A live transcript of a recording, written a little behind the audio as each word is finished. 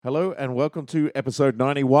Hello and welcome to episode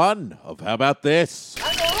 91 of How About This?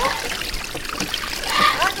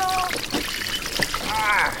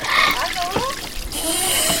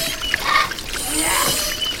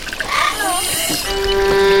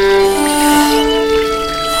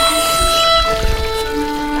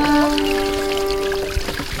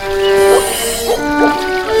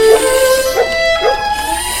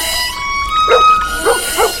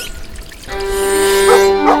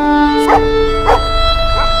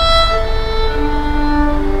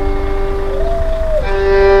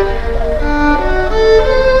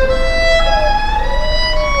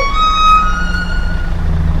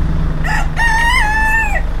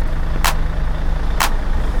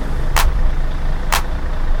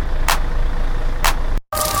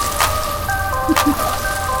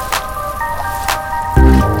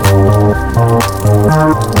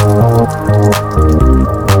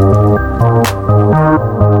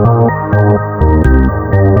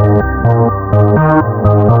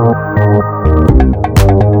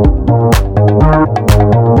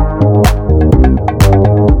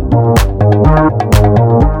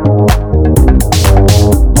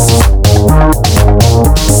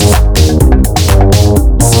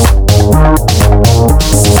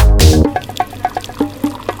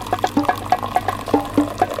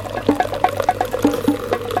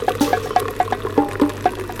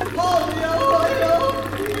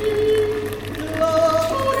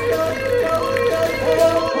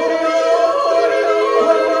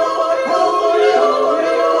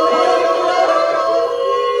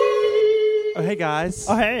 Guys.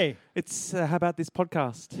 Oh, hey. It's How About This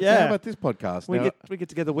podcast? Yeah. How about this podcast? We Now, get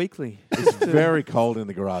together weekly. it's very cold in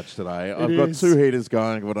the garage today. I've got two heaters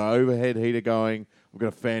going. I've got an overhead heater going. We've got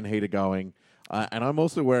a fan heater going. And I'm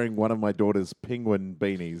also wearing one of my daughter's penguin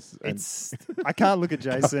beanies. And I can't look at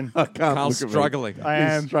Jason. I can't Carl's look at struggling. Me. I He's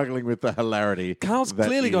am. struggling with the hilarity. Carl's that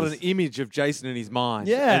clearly got is. an image of Jason in his mind.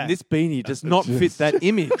 Yeah. And this beanie does not fit that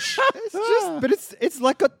image. It's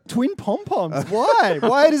like got twin pom-poms. Why?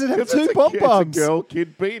 Why does it have two pom-poms? It's a girl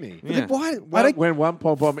kid beanie. Yeah. Why? When one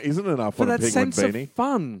pom-pom isn't enough For on a that penguin sense beanie. of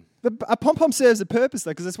fun. A pom-pom serves a purpose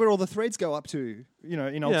though, because that's where all the threads go up to. You know,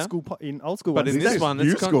 in old Yeah. school, in old school But ones. in This this is one,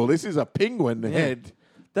 new it's school. This is a penguin head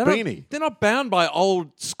beanie. They're not bound by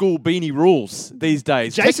old school beanie rules these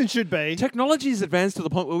days. Jason should be. Technology is advanced to the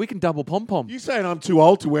point where we can double pom-pom. You saying I'm too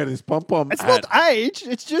old to wear this pom-pom It's hat? not age.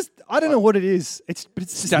 It's just I don't know what it is. It's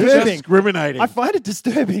Just disturbing. discriminating. I find it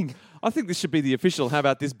disturbing. I think this should be the official How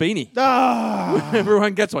About This beanie. Ah,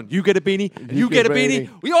 Everyone gets one. You get a beanie. You get a beanie.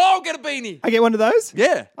 We all get a beanie. I get one of those.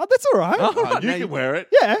 Yeah. Oh, that's all right. Oh. Oh, Right, you now can you- wear it.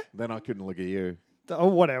 Yeah. Then I couldn't look at you. Oh,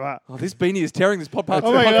 whatever. Oh, this beanie is tearing this podcast,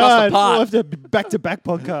 Oh my podcast god! apart. We'll have to back-to-back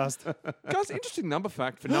podcast. Guys, interesting number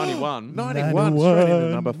fact for 91. 91 straight into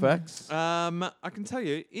number facts. I can tell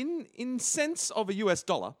you, in sense of a US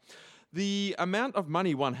dollar, the amount of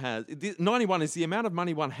money one has, 91 is the amount of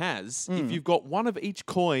money one has if you've got one of each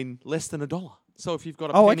coin less than $1. So if you've got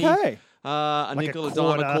a penny, okay. a Like nickel, a a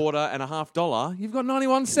dime, a quarter. quarter, and a $1, you've got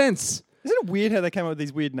 91 cents. Isn't it weird how they came up with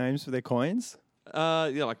these weird names for their coins?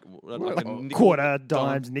 Yeah, like a nickel, Quarter,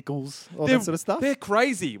 dollar. dimes, nickels, all They're- that sort of stuff. They're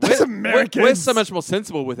crazy. Those We're Americans. so much more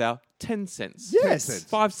sensible with our 10 cents. Yes. 10 cents.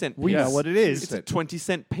 5 cent piece. We know what it is. It's a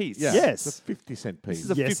 20-cent piece. Yeah, Yes. It's a 50-cent This piece.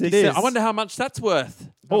 is a Yes, 50 it cent. is. I wonder how much that's worth.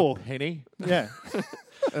 Oh, Penny. yeah.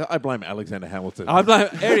 I blame Alexander Hamilton. I blame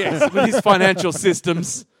Arias with his financial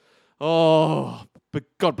systems. Oh, but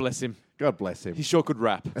God bless him. God bless him. He sure could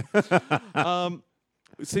rap.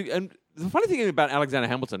 See, and the funny thing about Alexander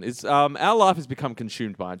Hamilton is our life has become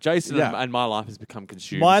consumed by it. Jason Yeah. and my life has become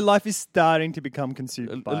consumed. My life is starting to become consumed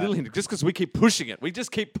a by little it. hint, just because we keep pushing it. We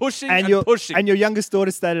just keep pushing and, your pushing. and your youngest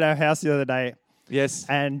daughter stayed at our house the other day yes.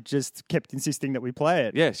 and just kept insisting that we play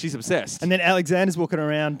it. Yeah, she's obsessed. And then Alexander's walking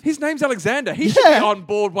around. His name's Alexander. He should be on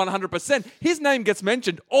board 100%. His name gets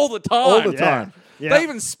mentioned all the time. All the time. Yeah. They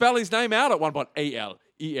even spell his name out at one point.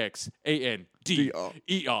 ALEXANDER.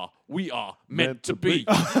 We are meant to be.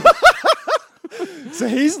 So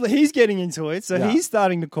he's getting into it. So Yeah. he's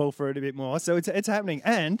starting to call for it a bit more. So it's happening,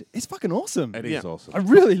 and it's fucking awesome. It is Yeah. awesome. I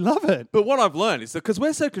really love it. But what I've learned is that because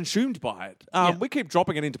we're so consumed by it, Yeah. we keep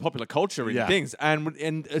dropping it into popular culture and Yeah. things. And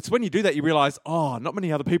it's when you do that, you realize, not many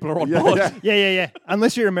other people are on Yeah, board. yeah. Yeah.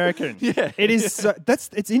 Unless you're American. Yeah. It is. So,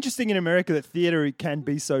 it's interesting in America that theater can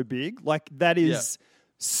be so big. Like that is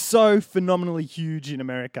so phenomenally huge in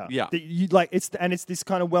America. Yeah. That you it's this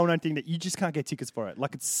kind of well-known thing that you just can't get tickets for it.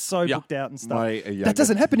 Like it's so Yeah. booked out and stuff. My, That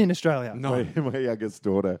doesn't happen in Australia. No. My youngest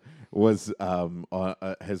daughter was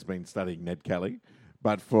has been studying Ned Kelly,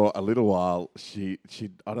 but for a little while she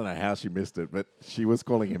I don't know how she missed it, but she was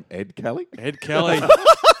calling him Ed Kelly. Ed Kelly.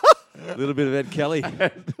 A little bit of Ed Kelly.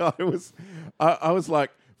 And I was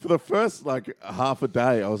like, for the first like half a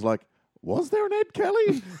day, I was like, was there an Ed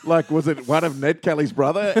Kelly? Like, was it one of Ned Kelly's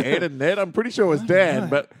brother, Ed and Ned? I'm pretty sure it was Dan,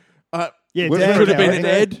 but Yeah, was Dan there Could have Kelly. been an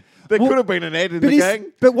Ed. There could have been an Ed in But, the gang.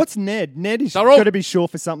 but what's Ned? Ned is They're all- got to be short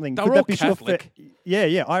for something. they're Could all that be short for? Catholic.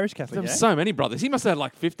 Yeah, Irish Catholic. There were Yeah? so many brothers. He must have had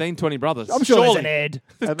like 15, 20 brothers. I'm sure Surely. there's an Ed.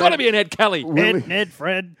 There's And got to then- be an Ed Kelly. Really? Ned,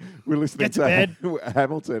 Fred. We're listening Get to bed.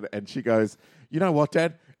 Hamilton, and she goes, "You know what,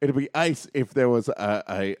 Dad? It'd be ace if there was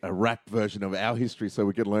a rap version of our history, so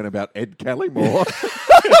we could learn about Ed Kelly more."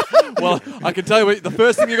 Well, I can tell you what, the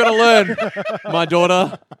first thing you're going to learn, my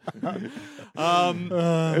daughter.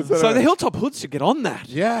 So the Hilltop Hoods should get on that.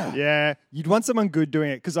 yeah, Yeah, you'd want someone good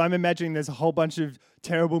doing it because I'm imagining there's a whole bunch of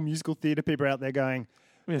terrible musical theatre people out there going,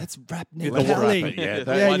 "Let's rap Ned Let's Kelly, Rap it, Yeah,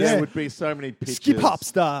 There yeah. would be so many pictures. skip hop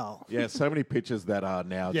style." Yeah, so many pictures that are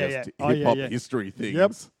now Yeah, just yeah. Oh, hip hop yeah, yeah. history things.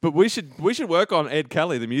 Yep. But we should work on Ed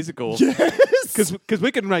Kelly, the musical. Because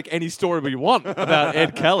we can make any story we want about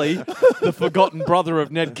Ed Kelly, the forgotten brother of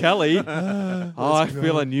Ned Kelly. I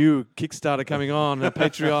feel a new Kickstarter coming on, a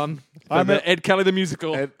Patreon. I'm The Ed Kelly, the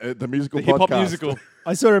musical. The musical the hip hop podcast. musical.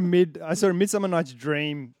 I saw a Midsummer Night's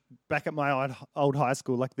Dream back at my old high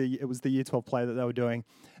school. Like it was the Year 12 play that they were doing,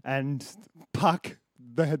 and Puck.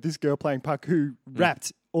 They had this girl playing Puck who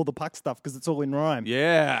rapped all the Puck stuff because it's all in rhyme.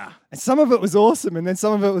 Yeah. And some of it was awesome, and then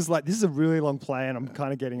some of it was like, this is a really long play, and I'm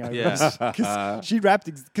kind of getting over Yeah. it because she rapped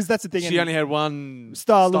because that's the thing. She only had one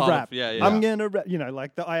style of rap. Yeah, yeah. I'm gonna rap,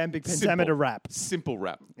 like the iambic pentameter rap. Simple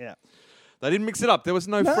rap. Yeah. They didn't mix it up. There was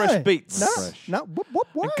no fresh beats. No, Fresh. no. What?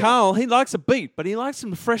 And Carl, he likes a beat, but he likes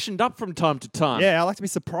them freshened up from time to time. Yeah, I like to be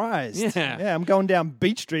surprised. Yeah. Yeah, I'm going down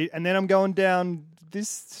Beach Street, and then I'm going down this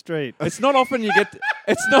street. It's not often you get.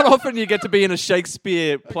 It's not often you get to be in a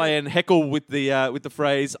Shakespeare play and heckle with the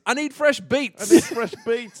phrase "I need fresh beats." I need fresh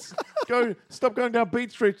beats. Stop going down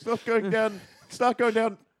Beat Street. Start going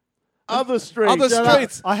down other streets. Other Shut up.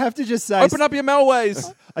 streets. I have to just say, Open up your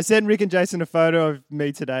Melways. I sent Rick and Jason a photo of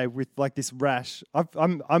me today with like this rash.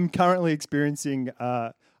 I'm currently experiencing.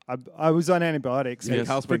 I was on antibiotics Yeah,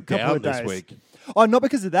 Carl's for a been couple down of this days. week. Oh, not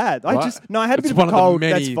because of that. I Right. had a It's bit of one a of the cold.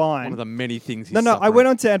 many. That's fine. One of the many things. He's No, I suffering. went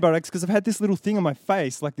on to antibiotics because I've had this little thing on my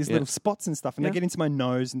face, like these Yeah. little spots and stuff, and Yeah. they get into my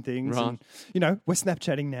nose and things. Right. And, we're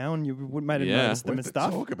Snapchatting now, and you might have Yeah. noticed them We and could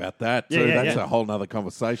stuff. talk about that Yeah, too. yeah, That's yeah. a whole nother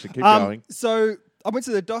conversation. Keep going. So I went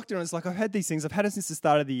to the doctor, and it's like, I've had these things. I've had it since the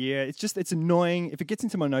start of the year. It's annoying. If it gets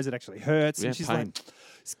into my nose, it actually hurts. Yeah, and she's pain. like,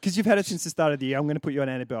 because you've had it since the start of the year, I'm going to put you on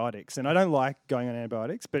antibiotics. And I don't like going on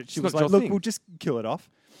antibiotics, but she It's was not like, your look, thing. we'll just kill it off.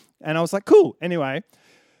 And I was like, cool. Anyway,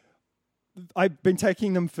 I've been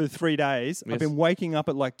taking them for 3 days. Yes. I've been waking up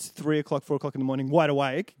at like 3 o'clock, 4 o'clock in the morning, wide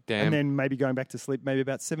awake. Damn. And then maybe going back to sleep maybe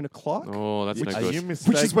about 7 o'clock, Oh, that's no Are good. you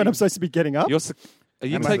which is when I'm supposed to be getting up. Are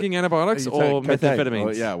you Am I- taking antibiotics Are you or taking cocaine?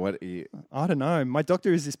 methamphetamines? Yeah. What? Are you- I don't know. My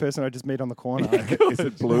doctor is this person I just meet on the corner. is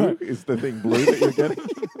it blue? Is the thing blue that you're getting?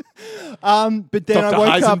 But then Dr. I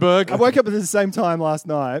woke Heisenberg. up. I woke up at the same time last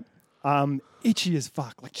night, itchy as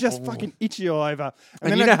fuck, like just fucking itchy all over.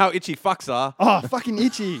 And then you I- know how itchy fucks are. oh, fucking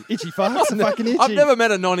itchy fucks, fucking itchy. I've never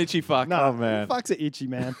met a non-itchy fuck. No, Oh, man. fucks are itchy,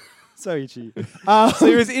 man. So itchy. So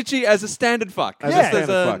you're as itchy as a standard fuck. As a Just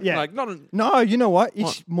standard a, fuck. Yeah. Like not a, No, you know what?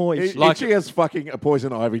 More itchy. Like Itchy as fucking a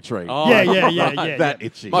poison ivy tree. Oh, Yeah. That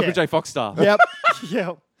itchy. Michael Yeah. J. Fox star. Yep.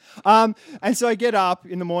 Yep. And so I get up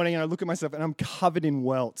in the morning and I look at myself and I'm covered in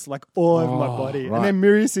welts, like all over my body. right. And then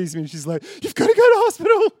Miriam sees me and she's like, "You've got to go to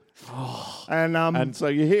hospital." And And so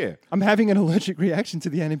you're here. I'm having an allergic reaction to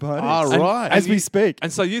the antibiotics. Ah, right. As And we you- speak.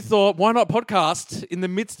 And so you thought, why not podcast in the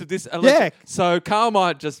midst of this? Yeah. So Carl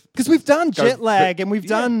might just. Because we've done Go- jet lag and we've Yeah.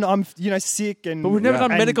 done I'm sick and But we've never Yeah.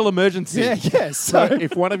 done and- medical emergency. Yeah. So So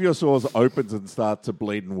if one of your sores opens and starts to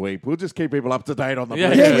bleed and weep, we'll just keep people up to date on the Yeah,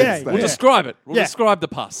 bleeding yeah. thing. We'll Yeah. describe it. We'll Yeah. describe the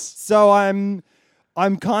pus. so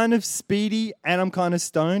I'm kind of speedy and I'm kind of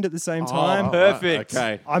stoned at the same time. Perfect.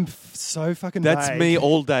 Okay. I'm so fucking That's vague. me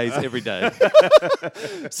all days, every day.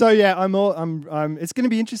 So yeah, I'm it's going to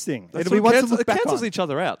be interesting. It'll be one to look It back cancels on. each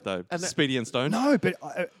other out, though. Speedy and Stone. No, but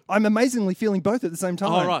I'm amazingly feeling both at the same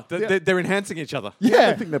time. Oh, right. They're enhancing each other. The Yeah.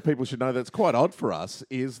 other thing that people should know that's quite odd for us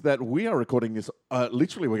is that we are recording this.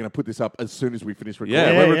 Literally, we're going to put this up as soon as we finish recording.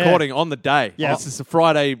 Yeah, Yeah, we're yeah. recording on the day. Yeah. This is a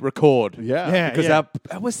Friday record. Yeah. Yeah.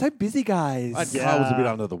 Because we're so busy, guys. And Carl was a bit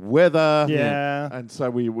under the weather. Yeah. And so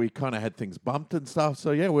we kind of had things bumped and stuff.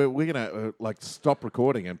 So yeah, we're going to stop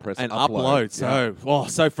recording and press and upload. upload.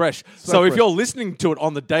 So fresh. So if fresh. you're listening to it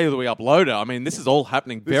on the day that we upload it, I mean, this is all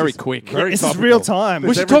happening very is quick. very This is topical. real time. we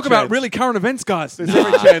There's should every talk about chance- really current events, guys. There's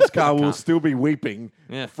every chance Carl will still be weeping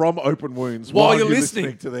from open wounds While while you're you're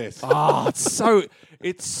listening to this. Oh,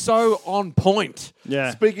 it's so on point.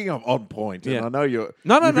 Yeah. Speaking of on point, and Yeah. I know you've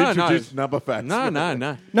No. introduced number facts. No.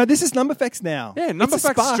 No, this is Number Facts now. Yeah, Number It's a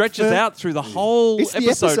Facts spark stretches for- out through the whole It's the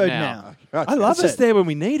episode now. I love It's just it. there when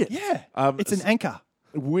we need it. Yeah. It's an anchor.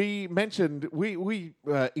 We mentioned we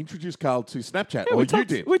introduced Carl to Snapchat. Yeah, or we you talked,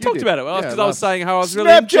 did. We You talked did. about it because Yeah, I was last- saying how I was really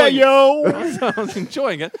Snapchat, enjoying yo. it. I was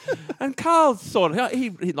enjoying it, and Carl thought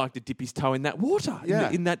he'd like to dip his toe in that water, Yeah.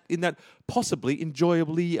 in that possibly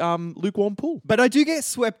enjoyably lukewarm pool. But I do get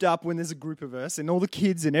swept up when there's a group of us and all the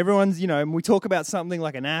kids and everyone's, and we talk about something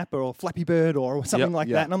like an app or Flappy Bird or something Yep. like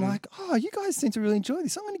Yeah. that. And I'm like, oh, you guys seem to really enjoy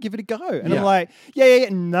this. I'm going to give it a go. And Yeah. I'm like, yeah,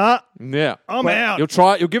 nah, Yeah, I'm out. You'll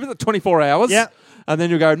try. You'll give it the 24 hours. Yeah. And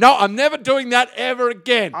then you'll go, no, I'm never doing that ever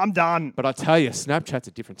again. I'm done. But I tell you, Snapchat's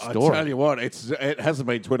a different I story. tell you what, it hasn't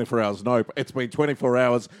been 24 hours. Nope, it's been 24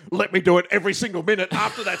 hours. Let me do it every single minute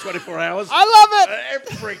after that 24 hours. I love it.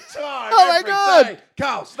 Every time. Oh my every God. day.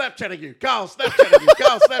 Carl, Snapchatting you. Carl, Snapchatting you.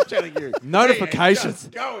 Carl, Snapchatting you. Notifications.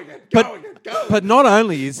 Going and But- going and going. But not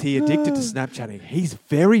only is he addicted to Snapchatting, he's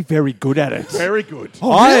very, very good at it. Very good.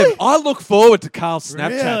 I look forward to Carl's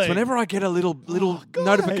Snapchats. Really? Whenever I get a little guys.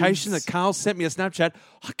 notification that Carl sent me a Snapchat,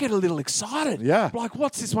 I get a little excited. Yeah. Like,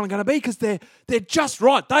 what's this one going to be? Because they're just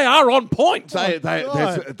right. They are on point.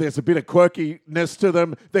 There's a bit of quirkiness to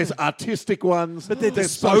them. There's artistic ones. But they're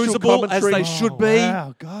There's social disposable as commentary. they should be.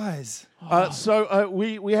 Wow, guys. So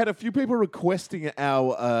we had a few people requesting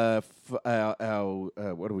our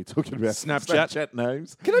what are we talking about? Snapchat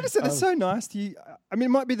names. Can I just say that's so nice to you? I mean,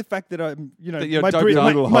 it might be the fact that I'm, That you're my, doped breath- up. my,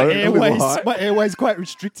 Little my high- a little airways, high. my airways quite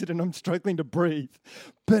restricted, and I'm struggling to breathe.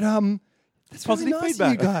 But that's Positive really nice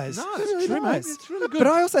feedback. of you guys. No, That's it's really true, mate. nice. It's really good. But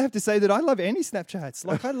I also have to say that I love any Snapchats.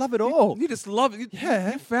 Like I love it all. You just love it.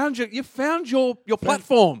 Yeah. You found your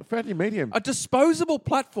platform. Found your medium. A disposable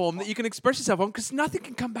platform that you can express yourself on because nothing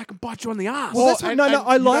can come back and bite you on the ass. Well, that's what- no,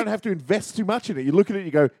 I you like- don't have to invest too much in it. You look at it,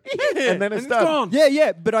 you go, and then it's done. gone.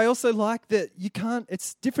 Yeah, but I also like that you can't.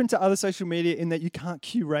 It's different to other social media in that you can't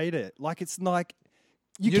curate it. Like it's like.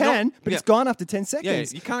 You You're can, not- but yeah. it's gone after 10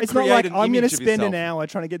 seconds. you can't It's not create like an I'm going to image of spend an yourself. hour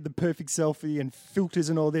trying to get the perfect selfie and filters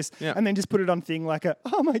and all this, Yeah. and then just put it on thing like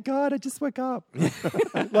oh my God, I just woke up.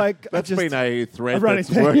 Like That's I just, been a thread I've run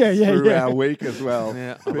that's it- worked yeah, through yeah. our week as well.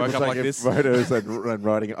 Yeah, I People woke up like taking this. photos and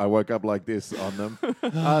writing, I woke up like this on them.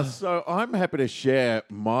 So I'm happy to share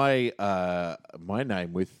my my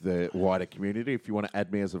name with the wider community. If you want to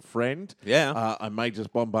add me as a friend, Yeah. I may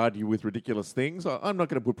just bombard you with ridiculous things. I'm not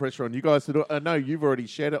going to put pressure on you guys to do it. I know you've already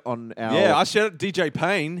shared it on our... Yeah, I shared it. DJ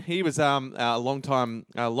Payne, he was a long time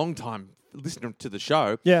listener to the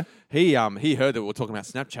show. Yeah. He heard that we were talking about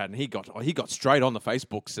Snapchat, and he got straight on the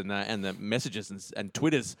Facebooks and the messages and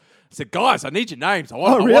Twitters. Said, guys, I need your names. I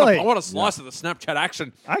want a slice of the Snapchat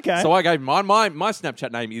action. Okay. So I gave him mine. My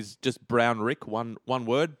Snapchat name is just Brown Rick, one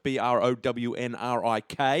word,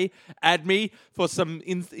 BROWNRIK. Add me for some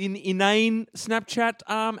inane Snapchat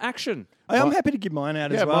action. I'm happy to give mine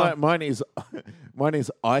out as well. mine is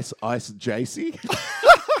Ice JC.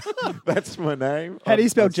 That's my name. How do you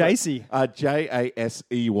spell I'm sorry. JC?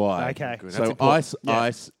 JASEY. Okay. Good, So that's important.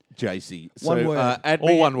 Ice JC. One So word. add All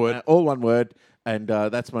me, one word. all one word. And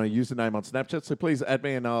that's my username on Snapchat. So please add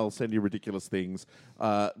me, and I'll send you ridiculous things.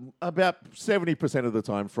 About 70% of the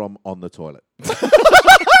time from on the toilet.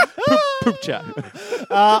 Poop chat.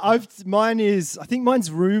 I think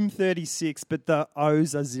mine's room 36, but the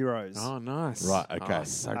O's are zeros. Oh, nice. Right, okay. Oh,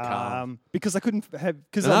 so calm. Because I couldn't have.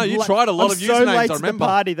 Because No, you tried a lot I'm of so usernames, late I to the remember.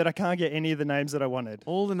 party that I can't get any of the names that I wanted.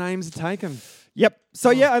 All the names are taken. Yep.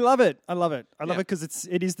 So yeah, I love it. I love it Yeah. because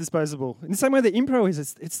it is disposable. In the same way that Impro is,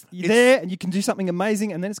 it's there and you can do something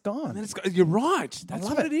amazing and then it's gone. And you're right. That's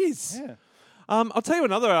love what it. it is. Yeah. I'll tell you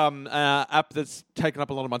another app that's taken up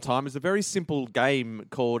a lot of my time is a very simple game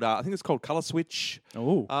called I think it's called Color Switch.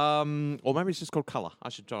 Oh. Or maybe it's just called Color. I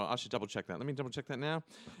should double check that. Let me double check that now.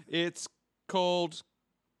 It's called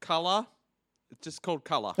Color. It's just called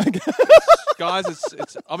Color. Guys,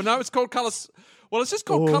 it's I mean, no, it's called Color. Well, it's just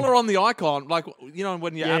called Oh. Color on the icon, like when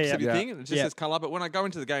your Yeah, apps yeah. have your Yeah. thing, it just Yeah. says Color. But when I go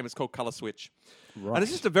into the game, it's called Color Switch, Right. and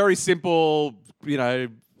it's just a very simple,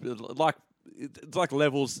 like it's like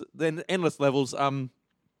levels, then endless levels.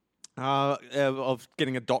 Of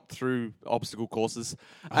getting a dot through obstacle courses,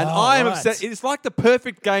 and I am right. upset. It's like the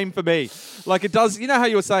perfect game for me. Like it does. You know how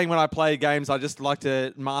you were saying when I play games, I just like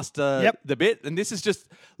to master Yep. the bit, and this is just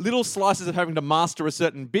little slices of having to master a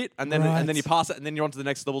certain bit, and then Right. you pass it, and then you're on to the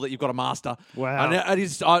next level that you've got to master. Wow. And it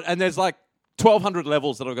is, and there's like 1,200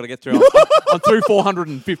 levels that I've got to get through. I'm through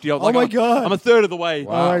 450. my God. I'm a third of the way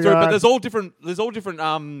Wow. through. Oh my But God. there's all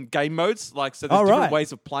different game modes. Like so, there's different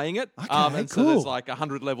ways of playing it. And so there's cool. like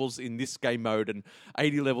 100 levels in this game mode and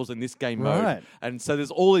 80 levels in this game Right. mode. And so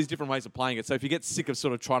there's all these different ways of playing it. So if you get sick of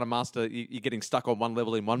sort of trying to master, you're getting stuck on one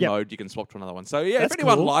level in one Yep. mode, you can swap to another one. So yeah, That's if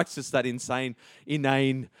anyone cool. likes just that insane,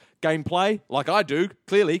 inane gameplay, like I do,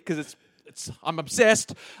 clearly, because I'm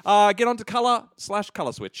obsessed. Get onto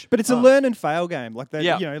Color/Color Switch. But it's a learn and fail game. Like that,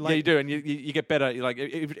 Yeah, you know, like you do, and you get better. Like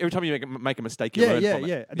every time you make a mistake, you learn from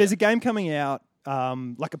it. There's a game coming out,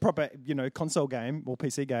 like a proper, console game or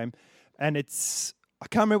PC game, and I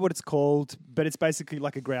can't remember what it's called, but it's basically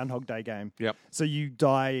like a Groundhog Day game. Yep. So you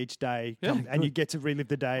die each day, Yeah. and you get to relive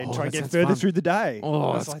the day and Oh, try and that get sounds further fun. through the day. Oh, I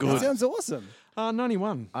was that's like, good. That sounds awesome.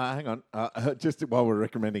 91. Hang on. Just while we're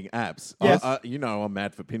recommending apps, Yes. I'm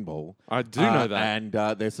mad for pinball. I do know that. And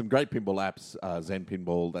there's some great pinball apps, Zen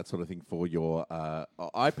Pinball, that sort of thing for your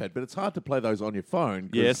iPad. But it's hard to play those on your phone. 'Cause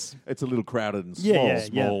Yes. it's a little crowded and Yeah, small. yeah,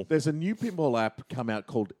 yeah. Small. There's a new pinball app come out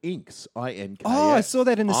called Inks, INKS. Oh, I saw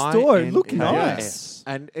that in the store. It looked INKS. nice.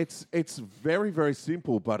 And it's very, very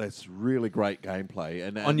simple, but it's really great gameplay.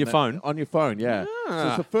 And On your phone? On your phone, yeah. So Ah.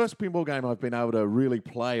 it's the first pinball game I've been able to really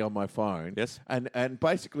play on my phone. Yes. And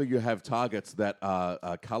basically you have targets that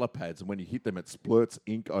are color pads, and when you hit them, it splurts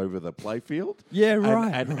ink over the play field. Yeah, And-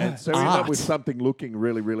 right, And right. so you end up with Art. something looking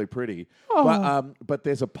really, really pretty. Oh. But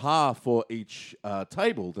there's a par for each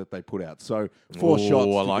table that they put out. So 4 Ooh, shots I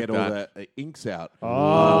to like get all that. the inks out. Oh,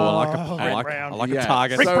 I like Brown. I like Yeah. a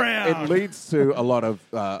target. Rick So Brown. it leads to a lot of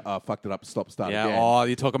fucked it up, stop, start Yeah. again. Oh,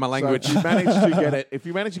 you're talking my language. So if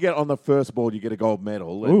you manage to get it on the first ball, you get a gold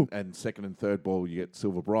medal, Ooh. and second and third ball, you get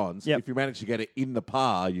silver, bronze. Yep. If you manage to get it in the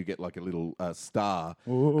par, you get like a little star.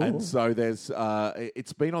 Ooh. And so there's,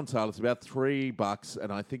 it's been on sale. It's about $3,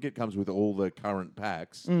 and I think it comes with all the current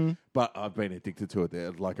packs. But I've been addicted to it.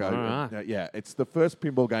 There, yeah, it's the first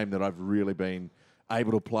pinball game that I've really been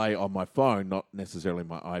able to play on my phone, not necessarily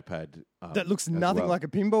my iPad. That looks as nothing well. like a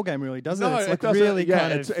pinball game, really, does it? No, It's like it doesn't. really Yeah,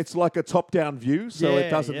 kind it's of. it's like a top-down view, so it Yeah,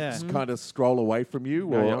 doesn't yeah. kind of scroll away from you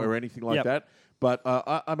or anything like Yep. that. But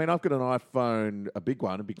I mean, I've got an iPhone, a big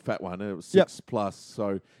fat one, and it was 6 Plus,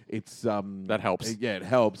 so it's That helps. Yeah, it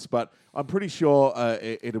helps. But I'm pretty sure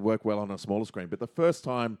it'd work well on a smaller screen. But the first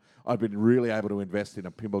time I've been really able to invest in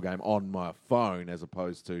a pinball game on my phone as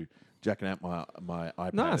opposed to jacking out my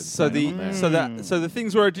iPad. Nice. and So playing the on there. so the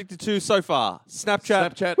things we're addicted to so far: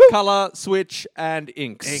 Snapchat, Snapchat. Color, Switch, and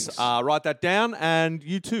Inks. Inks. Write that down, and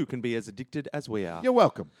you too can be as addicted as we are. You're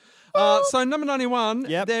welcome. So number 91,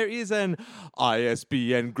 Yep. there is an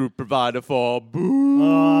ISBN group provider for Boo.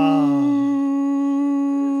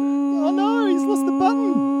 Oh no, he's lost the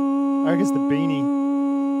button. I guess the beanie.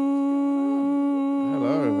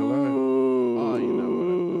 Hello. Oh, you know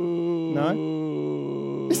what?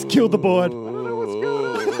 No? He's killed the board. I don't know what's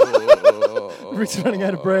going on. Rick's running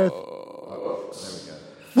out of breath.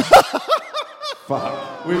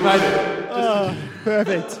 Fuck. We made it.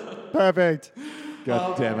 Perfect.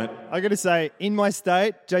 God damn it. I got to say, in my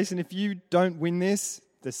state, Jason, if you don't win this,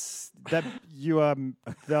 that you are.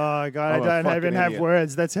 Oh God, I I'm a don't fucking even have idiot.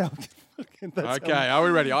 words. That's how. That's Okay, are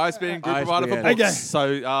we ready? ISBN group provider for ISBN. books. Okay.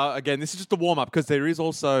 So again, this is just a warm up because there is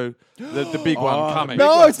also the big one coming.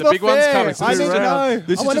 No, it's the not big one's fair. coming. So I this need is to know.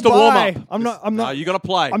 This I is wanna just a warm up. buy. I'm not. You got to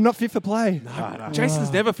play. I'm not fit for play.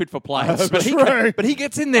 Jason's never fit for play, true. but he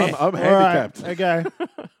gets in there. I'm All handicapped. right. Okay.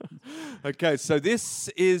 Okay, so this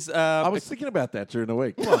is I was thinking about that during the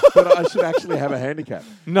week. But I should actually have a handicap.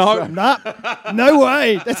 no. Nah, no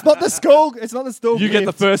way. That's not the school. It's not the school. You get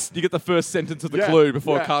the gift. first sentence of the clue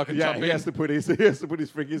before Carl can jump he in. has to put his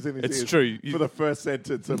fingers in his It's ears true. for the first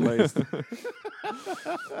sentence at least.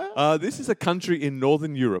 This is a country in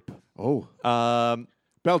Northern Europe. Oh, Um,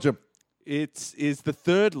 Belgium. it is the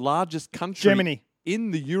third largest country Germany.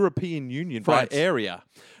 in the European Union France. by area,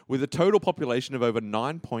 with a total population of over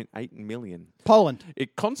 9.8 million. Poland.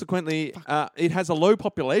 It consequently, it has a low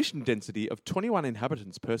population density of 21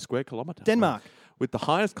 inhabitants per square kilometre. Denmark. With the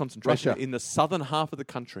highest concentration Russia. in the southern half of the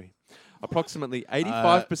country. Approximately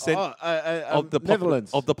 85% of the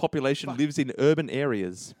Netherlands. of the population lives in urban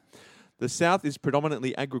areas. The south is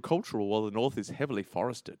predominantly agricultural, while the north is heavily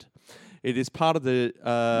forested. It is part of the.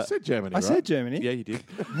 You said Germany, I right? said Germany. Yeah, you did.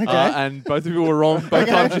 Okay. And both of you were wrong both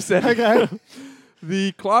times you said it. Okay.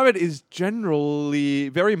 The climate is generally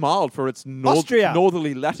very mild for its Austria.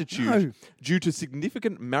 northerly latitude No. due to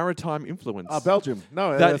significant maritime influence. Belgium.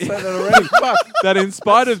 No, That- I said that already. Fuck. That, in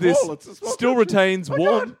spite of That's this, small. It's a small still country. retains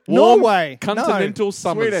warm Norway. continental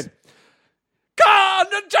summers. Sweden. God,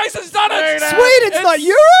 Jason's done it! Sweden's not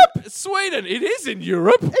Europe. Sweden. It is in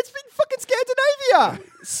Europe. It's been fucking Scandinavia. Scandinavia.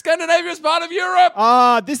 Scandinavia is part of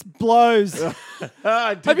Europe. This blows.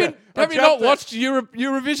 Have you not watched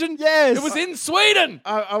Eurovision? Yes. It was in Sweden.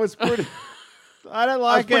 I was pretty. I don't I was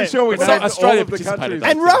like pretty it. sure we So named Australia all of the participated. countries.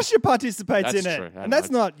 And Russia participates That's in it. true. I And that's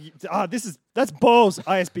know. not. That's balls.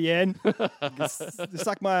 ISBN.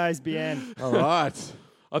 Suck my ISBN. All right.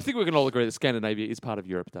 I think we can all agree that Scandinavia is part of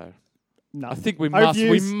Europe, though. No. I think we I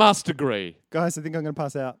refuse. must agree. Guys, I think I'm going to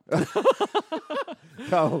pass out.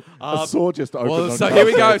 Carl, a saw just opened. Well, on so Carl's here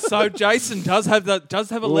we go. head. So Jason does have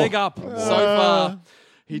a leg up so far.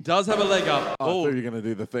 He does have a leg up. I thought Oh, you were going to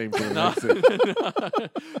do the theme for the next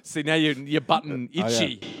set. see now your button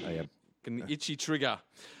itchy. I am. An itchy trigger.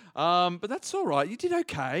 But that's all right. You did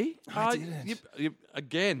okay. I did.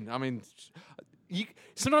 Again, I mean,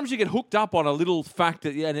 sometimes you get hooked up on a little fact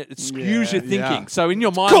and it skews your thinking. Yeah. So in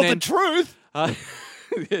your mind, Called then, the truth. that's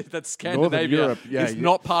Northern Scandinavia. Europe. Yeah, it's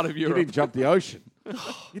not part of You Europe. didn't jump the ocean. You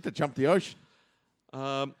had to jump the ocean.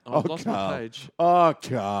 I've lost Carl. my page. Oh,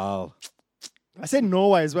 Carl. I said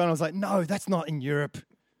Norway as well. And I was like, no, that's not in Europe.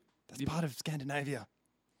 That's part of Scandinavia.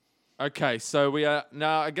 Okay, so we are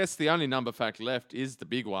now. I guess the only number fact left is the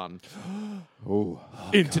big one. Oh,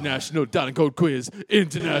 International Dining Code Quiz.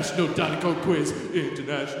 International Dining Code Quiz.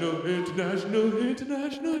 International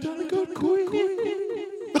Dining Code Quiz.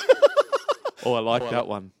 Oh, I like that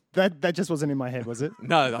one. That just wasn't in my head, was it?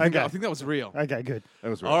 No, I think Okay. that was real. Okay, good. that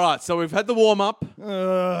was right. All right, so we've had the warm up.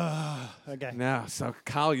 Okay. Now, so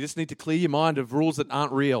Carl, you just need to clear your mind of rules that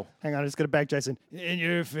aren't real. Hang on, I just got to back Jason. In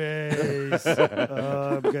your face.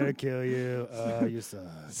 I'm going to kill you. You suck.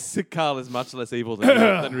 Sick Carl is much less evil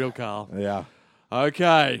than real Carl. Yeah.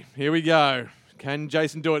 Okay, here we go. Can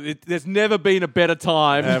Jason do it? There's never been a better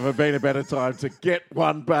time Never been a better time to get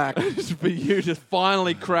one back. for you to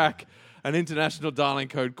finally crack an international dialing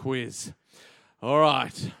code quiz. All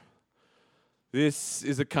right. This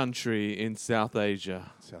is a country in South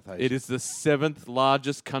Asia. South Asia. It is the 7th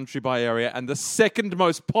largest country by area and the 2nd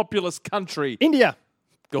most populous country. India.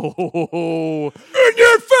 Oh, In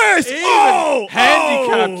your face! even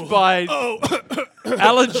handicapped by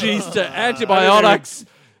allergies to antibiotics,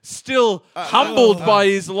 still humbled by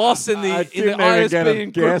his loss in the didn't even get a ISP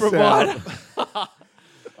and group guess provider.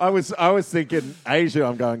 I was thinking Asia.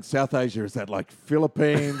 I'm going South Asia. Is that like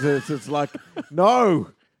Philippines? It's like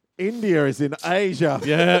no. India is in Asia.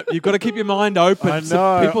 Yeah, you've got to keep your mind open. I know.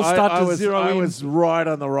 So people start to zero I in. was right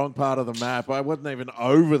on the wrong part of the map. I wasn't even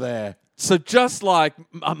over there. So just like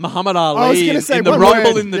Muhammad I was Ali gonna in, say in the one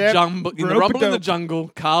rumble word. in the Yep. jungle, in the rumble in the Rope-a-dope.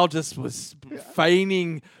 jungle, Carl just was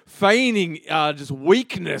feigning just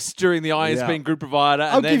weakness during the ISP Yeah. and group provider.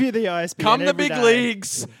 I'll and then give you the ISBN come the every big day.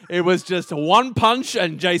 leagues, it was just one punch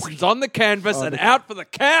and Jason's on the canvas and out for the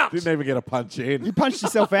count. Didn't even get a punch in. You punched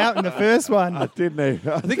yourself out in the first one. I didn't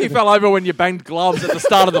even. I think he fell over when you banged gloves at the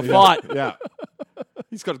start of the fight. Yeah.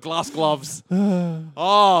 He's got glass gloves.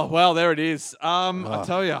 Oh, well, there it is. I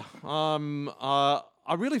tell you,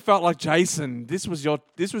 I really felt like Jason. This was your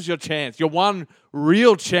chance. Your one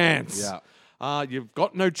real chance. Yeah. You've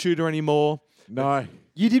got no tutor anymore. No.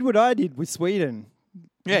 You did what I did with Sweden.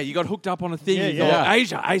 Yeah, you got hooked up on a thing. Yeah, You yeah. thought,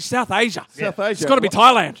 Asia, South Asia. South Asia. It's got to be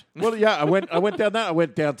Thailand. Well, yeah, I went down that. I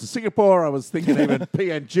went down to Singapore. I was thinking even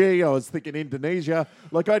PNG. I was thinking Indonesia.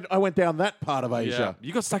 Like I went down that part of Asia.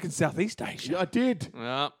 You got stuck in Southeast Asia. Yeah, I did.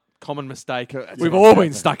 Yeah, common mistake. That's We've not all bad, been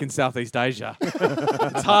mate. stuck in Southeast Asia.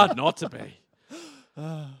 It's hard not to be.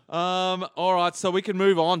 All right, so we can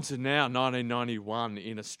move on to now 1991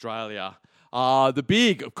 in Australia. The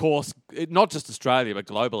big, of course, not just Australia but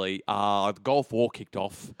globally, the Gulf War kicked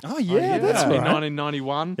off Oh, yeah, that's in right.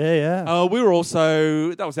 1991. Yeah, yeah. We were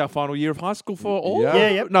also, that was our final year of high school for all? Yeah. Yeah,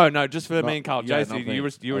 yep. No, just for me and Carl. yeah, Jason, not me. you were I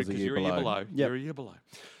was a 'cause year you were a year below. below. Yep. You were a year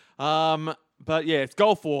below. But yeah, it's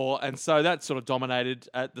Gulf War, and so that sort of dominated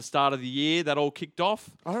at the start of the year. That all kicked off.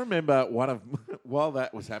 I remember while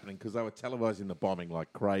that was happening, because they were televising the bombing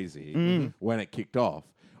like crazy when it kicked off.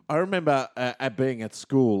 I remember being at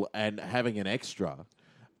school and having an extra,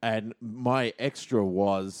 and my extra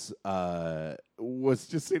was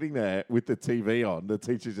just sitting there with the TV on. The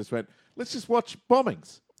teacher just went, "Let's just watch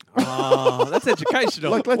bombings. Oh, that's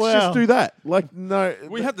educational. Like, let's Wow. just do that. Like, no,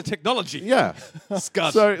 we have the technology. yeah."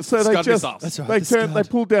 Scud. So they Scud just missiles. That's right, they the turned they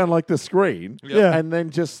Scud. pulled down like the screen, Yeah. and then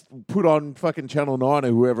just put on fucking Channel 9 or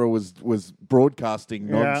whoever was broadcasting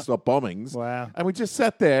Yeah. non-stop bombings. Wow. And we just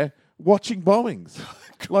sat there watching bombings,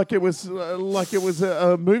 like it was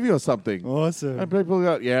a movie or something. Awesome. And people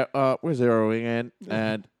go, "Yeah, we're zeroing in,"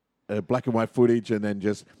 and black and white footage, and then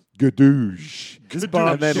just gadoosh. Just bomb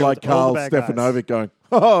And then shield like all Carl the bad guys. Stefanovic going,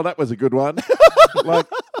 "Oh, that was a good one." Like,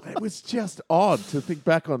 It was just odd to think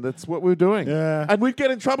back on. That's what we were doing. Yeah. And we'd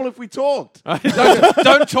get in trouble if we talked.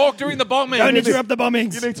 Don't talk during the bombing. Don't interrupt the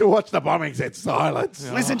bombings. You need to watch the bombings in silence.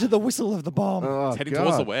 Listen to the whistle of the bomb. Oh, Heading God.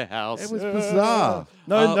 towards the warehouse. It was bizarre.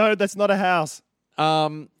 No, that's not a house.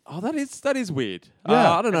 That is weird.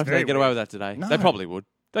 Yeah, I don't know if very they get away with that today. No. They probably would.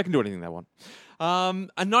 They can do anything they want. And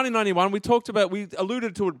 1991, we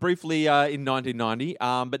alluded to it briefly in 1990,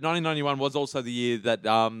 but 1991 was also the year that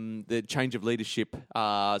the change of leadership.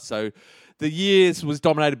 So the years was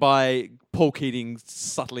dominated by Paul Keating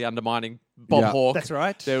subtly undermining Bob Yeah. Hawke. That's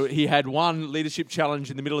right. He had one leadership challenge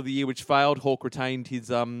in the middle of the year which failed. Hawke retained his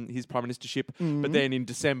prime ministership, but then in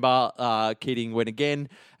December, Keating went again,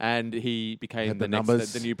 and he became Had the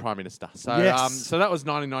numbers. new prime minister. So, Yes. so that was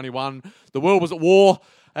 1991. The world was at war,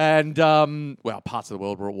 and parts of the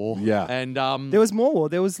world were at war. Yeah. and There was more war.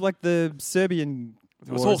 There was like the Serbian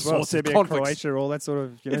There was war all as well. sorts of Serbia, conflicts. Croatia, all that sort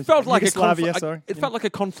of. it felt like Yugoslavia, sorry. It felt like a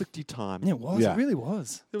conflicty time. Yeah, it was. Yeah. It really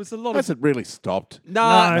was. There was a lot Has of it really stopped?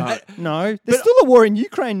 No. There's still a war in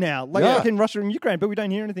Ukraine now, Yeah. like in Russia and Ukraine, but we don't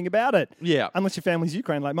hear anything about it. Yeah. Unless your family's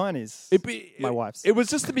Ukraine, like mine is. My wife's. It was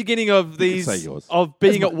just the beginning of these say yours. of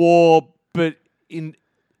being at war, but in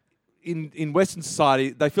Western society,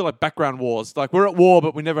 they feel like background wars. Like we're at war,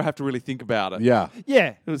 but we never have to really think about it. Yeah.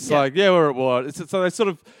 Yeah. It's yeah. like we're at war. So they sort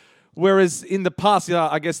of. Whereas in the past,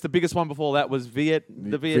 I guess the biggest one before that was the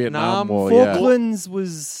Vietnam War. Yeah. Falklands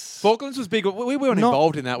was. Falklands was big. We weren't Not-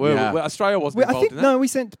 involved in that. Australia wasn't I involved think in that. no, we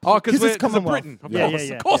sent because we're it's Commonwealth. Britain. Of yeah, course,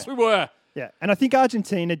 yeah, of course yeah. we were. Yeah, and I think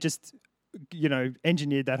Argentina just,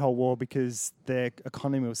 engineered that whole war because their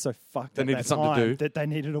economy was so fucked. They at needed that something to time do. that they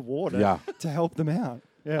needed a war to, Yeah. to help them out.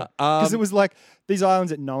 Yeah, because it was like these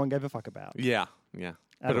islands that no one gave a fuck about. Yeah, yeah.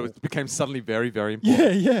 But all. it became suddenly very, very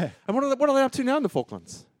important. Yeah. And what are they up to now in the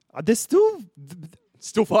Falklands? They're still.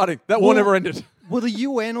 Still fighting. That war Well- never ended. Well, the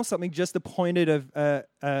UN or something just appointed a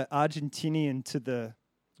Argentinian to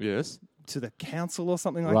the council or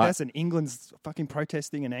something like Right. that, and England's fucking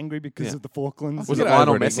protesting and angry because Yeah. of the Falklands. Was Get it over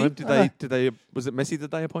Lionel it, Messi? England. Was it Messi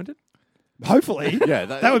that they appointed? Hopefully, Yeah,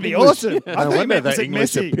 that would be English- awesome. No I think wonder it was the like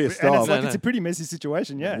English are Messi, pissed and off. it's like No, it's no. a pretty messy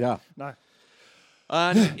situation. Yeah, Yeah. No.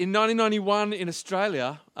 In 1991 in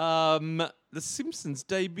Australia, The Simpsons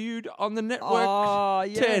debuted on the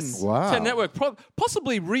network 10. Wow. 10 network,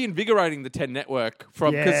 possibly reinvigorating the 10 network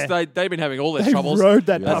from Yeah. because they've been having all their They troubles. rode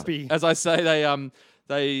that Yeah. puppy. As I say, they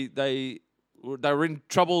were in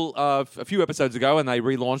trouble a few episodes ago, and they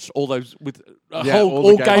relaunched all those with all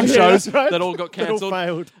all the game game shows that's right. that all got That all cancelled.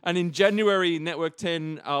 failed. And in January, Network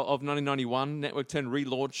 10 of 1991, Network 10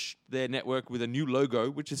 relaunched their network with a new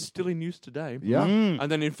logo, which is still in use today. Yeah.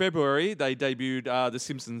 And then in February, they debuted The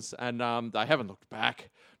Simpsons, and they haven't looked back.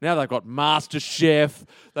 Now they've got MasterChef.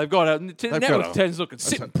 They've got Network 10's looking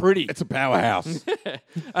sitting pretty. It's a powerhouse.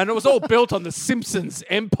 And it was all built on The Simpsons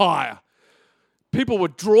empire. People were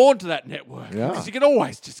drawn to that network Yeah. because you could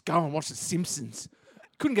always just go and watch The Simpsons.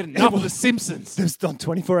 Couldn't get enough of The Simpsons. Just on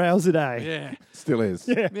 24 hours a day. Yeah. Still is.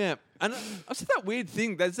 Yeah. And I've said that weird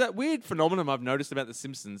thing. There's that weird phenomenon I've noticed about The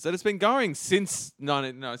Simpsons that it's been going since the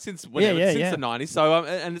 90s. So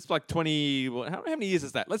and it's like 20. How many years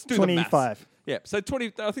is that? Let's do the maths. 25. Yeah. So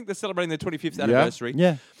 20. I think they're celebrating their 25th anniversary.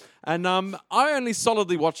 Yeah. And I only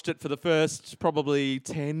solidly watched it for the first probably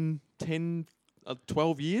 12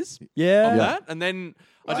 years Yeah. of that, and then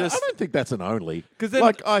I I don't think that's an only. 'Cause then-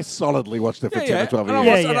 Like, I solidly watched it for 10 or 12 and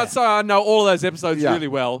years. So I know all of those episodes Yeah. really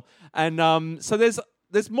well, and so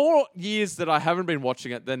there's more years that I haven't been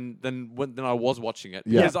watching it than I was watching it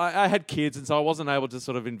Yeah. because I had kids, and so I wasn't able to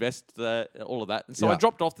sort of invest all of that, and so I Yeah.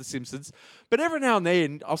 dropped off The Simpsons. But every now and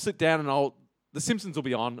then I'll sit down and The Simpsons will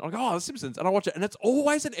be on. I'll go, The Simpsons, and I watch it, and it's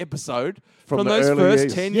always an episode from From the those early first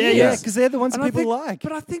years. 10 Yeah, years. yeah, because they're the ones And people I think, like.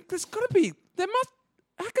 But I think there's got to be there's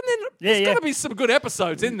Yeah. got to be some good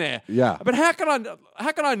episodes in there. Yeah. But how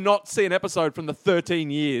can I not see an episode from the 13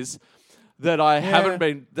 years that I haven't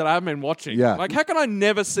been watching? Yeah. Like how can I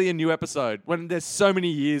never see a new episode when there's so many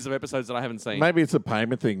years of episodes that I haven't seen? Maybe it's a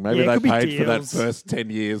payment thing. Maybe Yeah, it they could be paid for that deals. first 10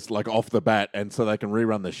 years, like off the bat, and so they can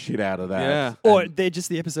rerun the shit out of that. Yeah. Or they're just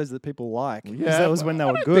the episodes that people like. 'Cause that was when they I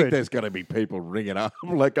were don't think good. there's going to be people ringing up,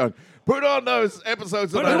 like going, put on those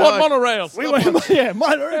episodes that We I want like. monorails. We went, yeah,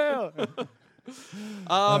 monorail.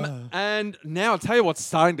 And now I'll tell you what's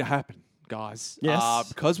starting to happen, guys. Yes.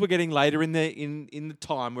 Because we're getting later in the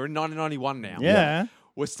time. We're in 1991 now. Yeah.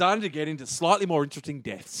 We're starting to get into slightly more interesting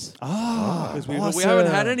deaths. Because we awesome.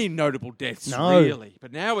 haven't had any notable deaths, No. really.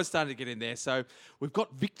 But now we're starting to get in there. So we've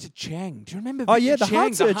got Victor Chang. Do you remember Oh, Victor yeah, the Chang,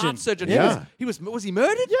 heart the surgeon. heart surgeon? Yeah. Was he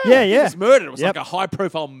murdered? Yeah, He yeah. was murdered. It was Yep. like a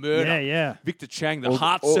high-profile murder. Yeah, yeah. Victor Chang, the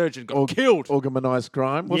heart surgeon, got killed. Organised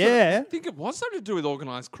crime. Was it? Yeah. I think it was something to do with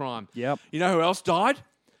organised crime. Yep. You know who else died?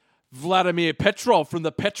 Vladimir Petrov from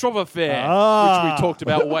the Petrov Affair, Ah. which we talked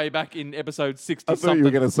about way back in episode 60 I thought something. you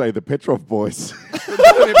were going to say the Petrov boys.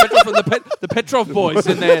 Vladimir Petrov from the Petrov Boys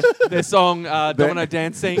in their song Domino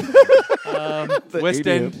Dancing, West Idiot.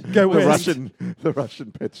 End. Go the West.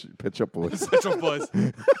 Russian Pet Shop boys. Petrov Boys.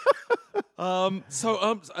 And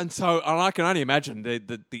I can only imagine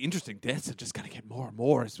the interesting deaths are just going to get more and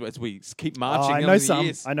more as we keep marching. I on know the some.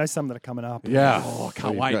 years. I know some that are coming up. Yeah. Oh, I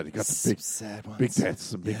can't you've wait. got the big, Sad ones. big deaths,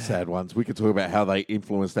 some big sad ones. We could talk about how they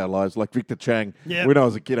influenced our lives, like Victor Chang. Yeah. When I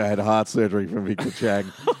was a kid, I had heart surgery from Victor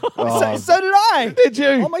Chang. So did I. Did you?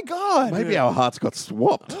 Oh my god. Maybe our hearts got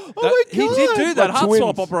swapped. Oh my He did God. do that Like heart twins.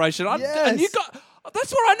 swap operation. Yes. And you got.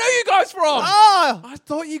 That's where I know you guys from. Ah. I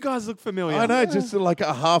thought you guys looked familiar. I know, just like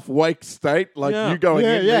a half-wake state, like Yeah. you going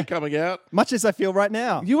Yeah, in, yeah. me coming out. Much as I feel right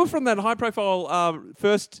now. You were from that high-profile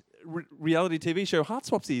first reality TV show, Heart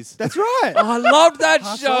Swapsies. That's right. I loved that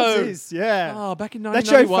Heart show. Swapsies, yeah. Oh, back in That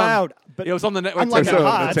show 1991. failed. But It was on the network. unlike too. our So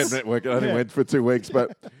hearts. the 10 network, it only Yeah. went for 2 weeks,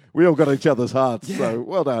 but we all got each other's hearts, so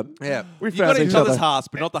well done. Yeah, We you found got each each other's other. hearts,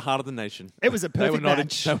 but not the heart of the nation. It was a They were perfect not.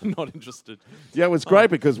 match. They were not interested. Yeah, it was great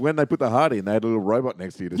because when they put the heart in, they had a little robot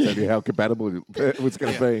next to you to tell you how compatible it was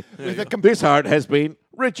going to be. With a This heart has been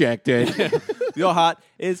rejected. Your heart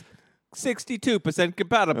is 62%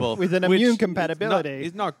 compatible With an which immune is compatibility.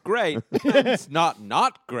 It's not great. It's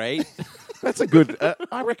not great. That's a good.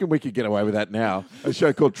 I reckon we could get away with that now. A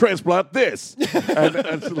show called Transplant This,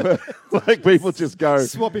 and like people just go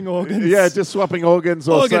Swapping organs. Yeah, just swapping organs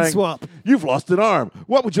or Organ saying, swap. "You've lost an arm.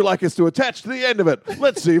 What would you like us to attach to the end of it?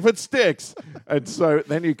 Let's see if it sticks." And so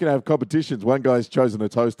then you can have competitions. One guy's chosen a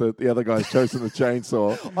toaster, the other guy's chosen a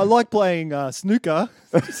chainsaw. I like playing snooker.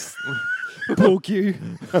 Pool cue.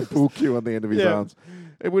 A pool cue on the end of his Yeah. arms.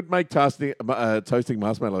 It would make toasting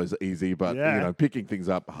marshmallows easy, but Yeah. picking things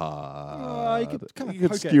up hard. You could kind of You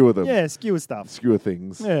could poke skewer it. them. Yeah, skewer stuff. Skewer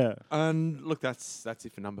things. Yeah. And look, that's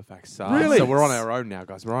it for number facts. Really? So we're on our own now,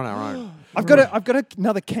 guys. We're on our own. I've got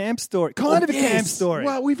another camp story. Kind of a camp story.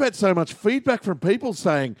 Well, we've had so much feedback from people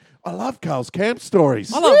saying, "I love Carl's camp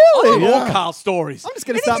stories." I love Really? all Yeah. Carl's stories. I'm just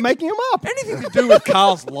going to start making them up. Anything to do with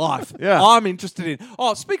Carl's life, Yeah. I'm interested in.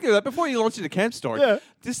 Oh, speaking of that, before you launch into camp story, Yeah.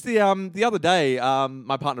 just the other day,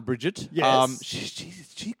 my partner Bridget, Yes.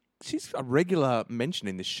 she's a regular mention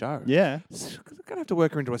in this show. Yeah. We're gonna have to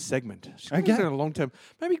work her into a segment. She's Okay. gonna do a long term.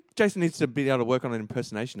 Maybe Jason needs to be able to work on an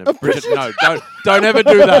impersonation of Bridget. No, don't ever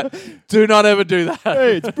do that. Do not ever do that.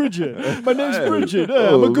 Hey, it's Bridget. My name's Bridget.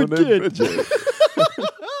 I'm a good my name's kid. Bridget.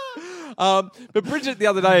 But Bridget the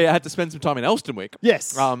other day had to spend some time in Elstonwick.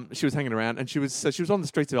 Yes. She was hanging around, and she was on the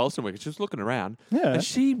streets of Elstonwick, and she was looking around, Yeah. and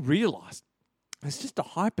she realised there's just a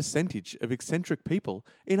high percentage of eccentric people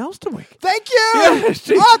in Elstonwick. Thank you. Yeah,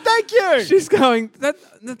 Thank you. She's going,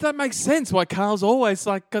 that makes sense why Carl's always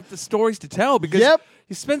like got the stories to tell, because Yep.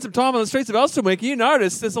 you spend some time on the streets of Elstonwick, you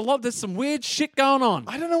notice there's some weird shit going on.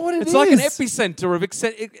 I don't know what It's like an epicenter of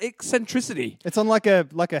eccentricity. It's on like a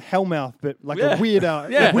hellmouth, but like Yeah. a weird,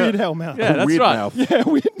 Yeah. a weird hellmouth. Yeah, that's Weird right. mouth. Yeah,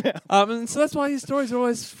 weird mouth. And so that's why his stories are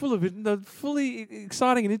always full of fully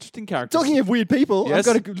exciting and interesting characters. Talking of weird people, Yes.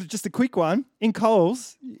 I've got just a quick one. In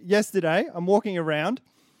Coles yesterday, I'm walking around,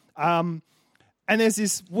 and there's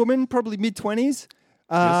this woman, probably mid-20s,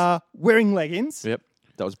 wearing leggings, Yep,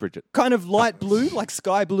 that was Bridget. kind of light blue, like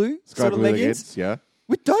sky blue Sky sort of blue leggings, yeah.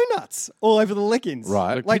 with donuts all over the leggings.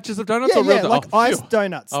 Right. Like pictures of donuts Yeah, or real yeah, like oh, iced phew.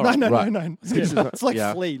 donuts. All No, right. no, Right. no. Yeah, it's like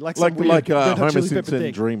Yeah. flea, like some weird like Red Hot Homer Chili Pepper Simpson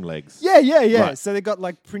thing. dream legs. Yeah, yeah, yeah. Right. So they got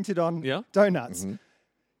like printed on Yeah. donuts. Mm-hmm.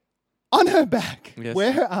 On her back, Yes.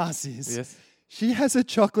 where her ass is, Yes. she has a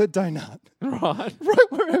chocolate donut Right. right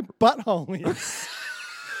where her butthole is.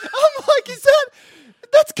 I'm like,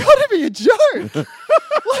 that's got to be a joke. Like,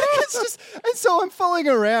 it's just, and so I'm following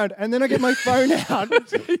around, and then I get my phone out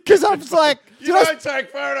because I was like, You don't take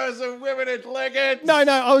photos of women in leggings. no,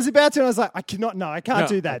 I was about to, and I was like, I can't No,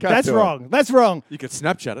 do that. can't That's do it. wrong. That's wrong. You could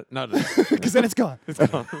Snapchat it. No, no. Because then it's gone.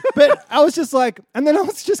 But I was just like, and then I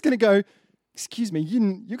was just going to go, excuse me,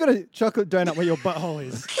 you got a chocolate donut where your butthole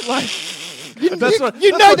is. Like, you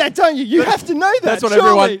know that, don't you? You have to know that. That's what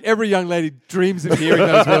surely. every young lady dreams of hearing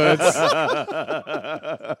those words.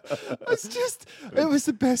 It was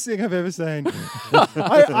the best thing I've ever seen.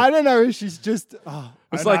 I don't know if she's just.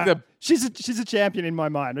 It's like she's a champion in my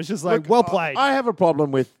mind. It's just like well played. I have a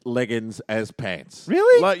problem with leggings as pants.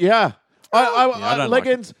 Really? Like, yeah. I don't like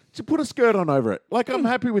leggings, to put a skirt on over it. Like, I'm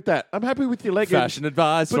happy with that. I'm happy with your leggings. Fashion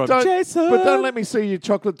advice But from don't, Jason. but don't let me see your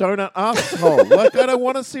chocolate donut asshole. Like, I don't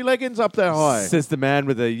want to see leggings up that high. Says the man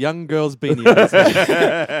with a young girl's beanie.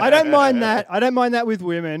 I don't mind that. I don't mind that with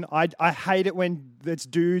women. I hate it when it's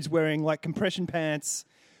dudes wearing like compression pants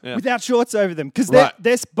Yeah. without shorts over them because Right.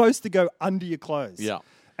 they're supposed to go under your clothes. Yeah.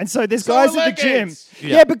 And so there's So guys are at the gym. leggings.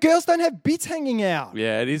 Yeah. but girls don't have bits hanging out.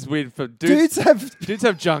 Yeah, it is weird for Dudes have. dudes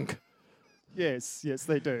have junk. Yes,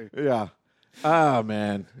 they do. Yeah. Oh,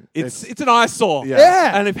 man. It's an eyesore. Yeah.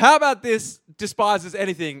 Yeah. And if how about this despises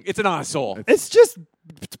anything, it's an eyesore. It's just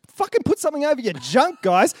fucking put something over your junk,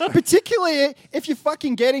 guys. Particularly if you're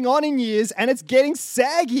fucking getting on in years and it's getting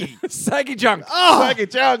saggy. Saggy junk. Oh, Saggy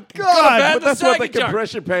junk. God. But that's what the saggy junk.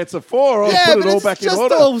 compression pants are for. I'll yeah, put but it all it's back in just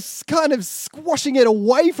order. all kind of squashing it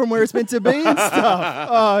away from where it's meant to be and stuff.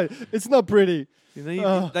 Oh, it's not pretty. They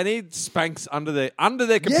need Spanx under their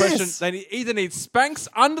compression. Yes. They either need Spanx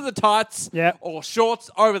under the tights Yeah. or shorts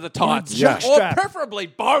over the tights. Yeah. Or Strap. preferably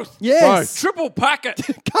both. Yes. Triple packet.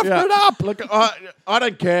 Cover Yeah. it up. Look, I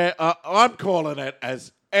don't care. I'm calling it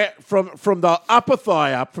as from the upper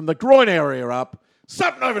thigh up, from the groin area up,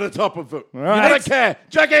 something over the top of it. Right. I don't care.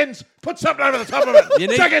 Juggins, put something over the top of it. You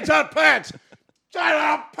need- Juggins on pants. Juggins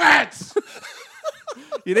on pants.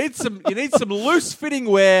 You need some loose fitting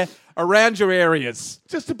wear around your areas.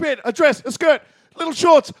 Just a bit. A dress, a skirt, little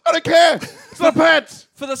shorts. I don't care. It's not pants.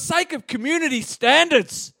 For the sake of community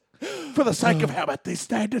standards. For the sake of how about these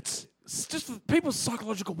standards. It's just for people's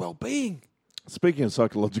psychological well-being. Speaking of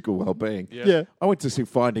psychological well-being, Yeah. I went to see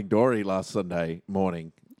Finding Dory last Sunday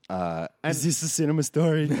morning. And Is this a cinema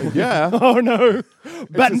story? yeah. Oh no!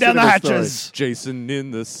 Batten down the cinema hatches. Jason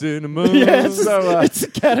in the cinema. Yes, So, it's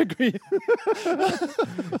a category.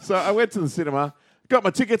 So I went to the cinema, got my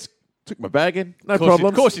tickets, took my bag in, no Of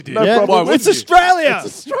problems. course you did. No Yeah. problems. Why wouldn't It's you? Australia.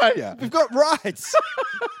 It's Australia. We've got rights.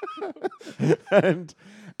 and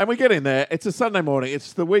we get in there. It's a Sunday morning.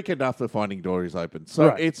 It's the weekend after Finding Dory's open. So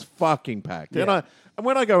Right. it's fucking packed. Yeah. And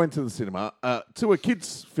when I go into the cinema, to a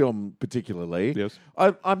kids' film particularly, Yes.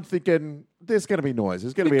 I'm thinking there's going to be noise.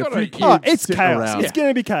 There's going to be a gotta- few kids Oh, it's sitting chaos. around. It's going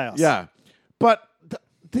to be chaos. Yeah. But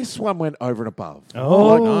this one went over and above.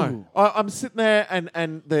 Oh. no. I'm sitting there,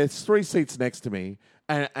 and there's 3 seats next to me,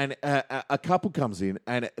 and a couple comes in,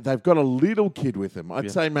 and they've got a little kid with them. I'd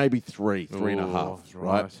say maybe three and a half,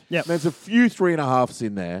 right? Yep. There's a few 3.5s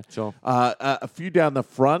in there. Sure. A few down the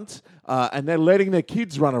front, and they're letting their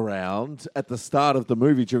kids run around at the start of the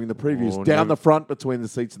movie during the previews, Oh, down never- the front between the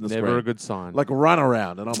seats and the Never screen. a good sign. Like run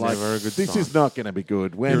around, and I'm like, Never a good this sign. is not going to be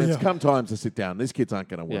good. When it's Yeah. come time to sit down, these kids aren't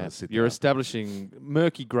going to want Yeah, to sit you're down. establishing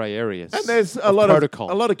murky grey areas. And there's a of lot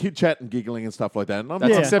protocol. of kid chat and giggling and stuff like that. And I'm,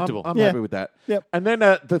 That's I'm- acceptable. I'm Yeah. happy with that. Yep. And then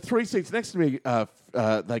the 3 seats next to me,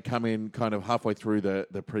 they come in kind of halfway through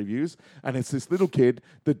the previews, and it's this little kid.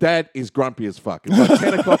 The dad is grumpy as fuck. It's like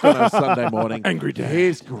 10 o'clock on a Sunday morning. Angry dad.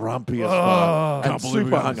 He's grumpy as fuck. And Can't believe super we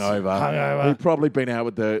got this. hungover. He'd probably been out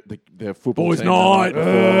with the football Boys' team the night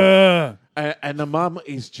night. before. And the mum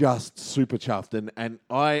is just super chuffed. And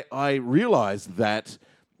I realised that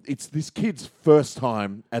it's this kid's first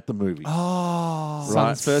time at the movie. Oh,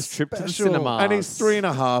 Son's first trip to the Special. cinema. And he's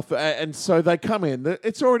 3.5, and so they come in.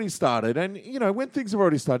 It's already started, and you know when things have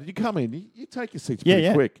already started, you come in, you take your seats pretty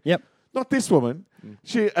yeah. quick. Yep. Not this woman.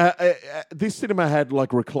 She, this cinema had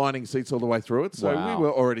like reclining seats all the way through it, so Wow. we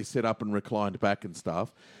were already set up and reclined back and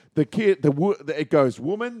stuff. The kid, it goes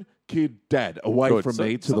woman, kid, dad away Good. from So-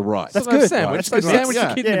 me to the right. That's So no good. Sandwich. That's So good. sandwich Yeah.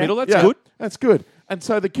 the kid in the Yeah. middle. That's Yeah, good. That's good. And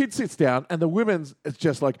so the kid sits down, and the woman's it's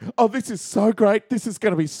just like, "Oh, this is so great! This is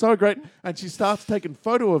going to be so great!" And she starts taking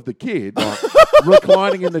photo of the kid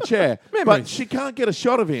reclining in the chair, but Memories. she can't get a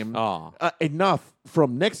shot of him Oh. enough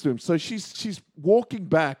from next to him. So she's walking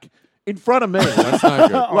back in front of me, That's no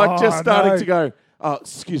good. like just Oh, starting no. to go. Oh,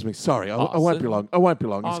 excuse me, sorry, I won't so- be long. I won't be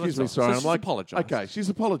long. Oh, Excuse that's me, all right. sorry. So I'm she's like, apologised. okay, she's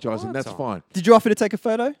apologising. Oh, that's that's all fine. Did you offer to take a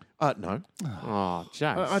photo? No, Oh,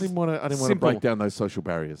 James. I didn't want to. I didn't want to Simple. break down those social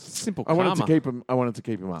barriers. Simple I wanted to karma. keep him. I wanted to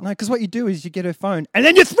keep him up. No, because what you do is you get her phone and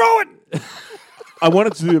then you throw it. I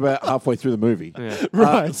wanted to do about halfway through the movie. Yeah.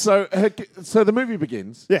 Right. So the movie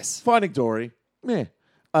begins. Yes. Finding Dory. Yeah.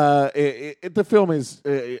 The film is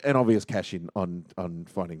an obvious cash in on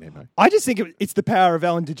Finding Nemo. I just think it's the power of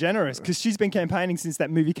Ellen DeGeneres because she's been campaigning since that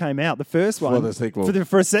movie came out, the first one. the sequel.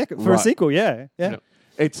 For a Right. sequel, yeah. Yeah.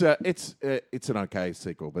 It's an okay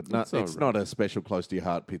sequel, but It's it's all not a special close to your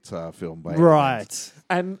heart Pixar film. By any means. Right.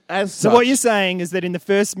 And as So such, what you're saying is that in the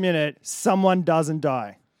first minute, someone doesn't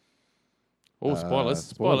die. Oh, spoilers.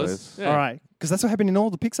 spoilers. Yeah. All right. Because that's what happened in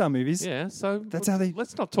all the Pixar movies. Yeah, so That's how they-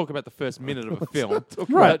 Let's not talk about the first minute of a film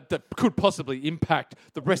Right. that could possibly impact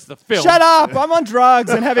the rest of the film. Shut up! I'm on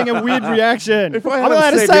drugs and having a weird reaction. if I I'm hadn't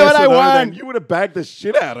allowed to said say yes what I or no, then want. you would have bagged the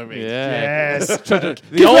shit out of me. Yeah. Yes. The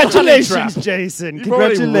old honey Congratulations, trap. Jason. You've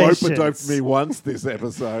already Congratulations. rope-a-doped me once this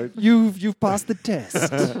episode. You've passed the test.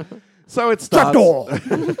 So it starts. Trapdoor.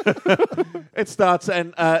 It starts,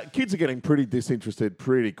 and kids are getting pretty disinterested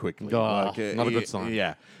pretty quickly. Oh, not a good sign.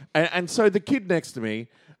 Yeah. And so the kid next to me,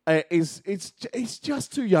 he's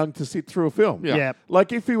just too young to sit through a film. Yeah.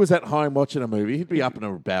 Like if he was at home watching a movie, he'd be up and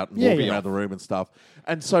about and walking around the room and stuff.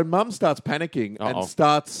 And so Mum starts panicking and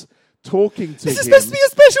starts talking to him. This is supposed to be a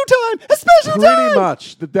special time. A special time. Pretty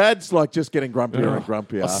much. The dad's like just getting grumpier and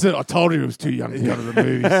grumpier. I told him he was too young to go to the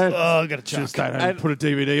movies. I got to Should have stayed home and put a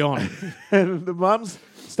DVD on. And the mum's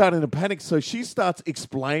starting to panic, so she starts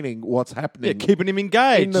explaining what's happening. Yeah, keeping him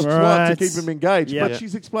engaged. In the plot to keep him engaged. But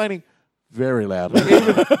she's explaining very loudly.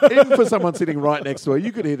 Even for someone sitting right next to her,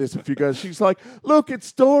 you could hear this if you go, she's like, look, it's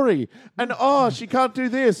Story. And she can't do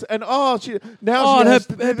this. And she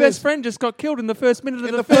her best friend just got killed in the first minute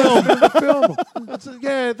of the film.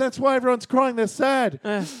 That's why everyone's crying. They're sad.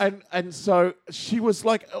 And so she was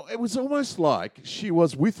like, it was almost like she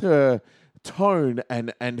was with her tone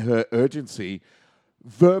and her urgency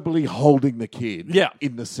verbally holding the kid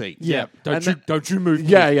in the seat. Yeah. Don't you move.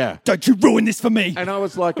 Yeah. Don't you ruin this for me. And I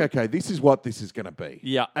was like, okay, this is what this is going to be.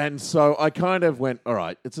 Yeah. And so I kind of went, all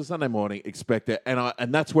right, it's a Sunday morning, expect it.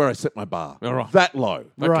 And that's where I set my bar. All right. That low.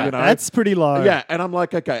 Right. You know? That's pretty low. Yeah. And I'm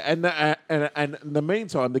like, okay. And in the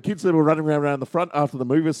meantime, the kids that were running around the front after the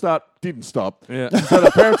movie start didn't stop. Yeah. So the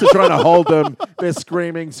parents are trying to hold them. They're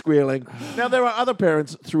screaming, squealing. Now, there are other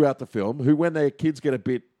parents throughout the film who, when their kids get a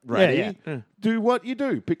bit ready, do what you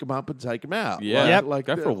do. Pick them up and take them out. Yeah. Like,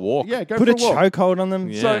 Go for a walk. Yeah, go Put for a a walk. chokehold on them.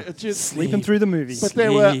 Yeah. So it's just Sleep them through the movie. But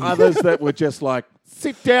there were others that were just like,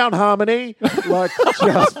 sit down, Harmony. Like,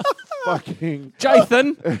 just fucking.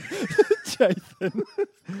 Jathan. Jathan.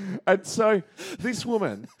 And so this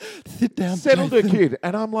woman Sit down, settled her Jathan. kid.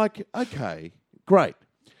 And I'm like, okay, great.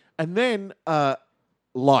 And then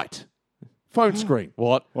light. Phone screen.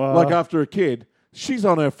 What? Wow. Like after a kid, she's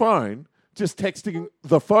on her phone just texting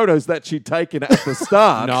the photos that she'd taken at the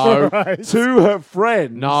start No. to her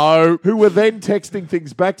friend. No. Who were then texting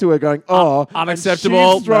things back to her going, and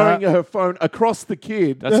unacceptable. she's throwing her phone across the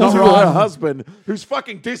kid That's to not her right. husband, who's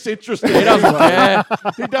fucking disinterested. He doesn't care.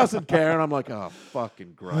 He doesn't care. And I'm like, oh,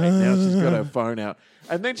 fucking great. Now she's got her phone out.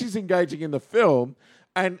 And then she's engaging in the film.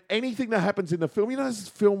 And anything that happens in the film, you know those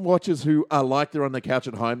film watchers who are like they're on the couch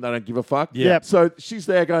at home, they don't give a fuck? Yeah. Yep. So she's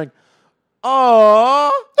there going,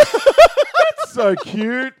 oh, that's so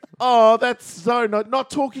cute. Oh, that's so not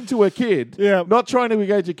talking to her kid. Yeah. Not trying to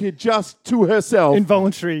engage a kid, just to herself.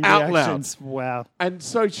 Involuntary Out loud. reactions. Wow. And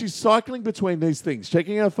so she's cycling between these things,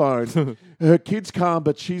 checking her phone. Her kid's calm,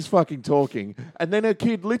 but she's fucking talking. And then her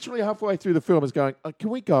kid, literally halfway through the film, is going, can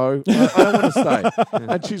we go? I don't want to stay.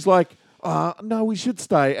 And she's like, no, we should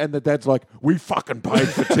stay. And the dad's like, we fucking paid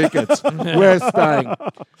for tickets. We're staying.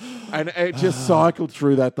 And it just cycled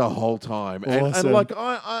through that the whole time. And Awesome. like,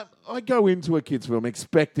 I go into a kid's film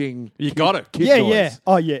expecting You got it. kid Yeah, noise. yeah.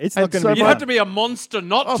 Oh, yeah. It's And not going so to be You my- have to be a monster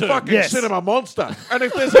not Oh, to. fucking Yes. cinema monster. And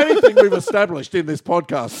if there's anything we've established in this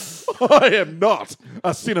podcast, I am not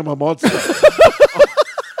a cinema monster.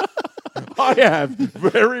 I have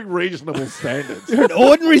very reasonable standards. You're an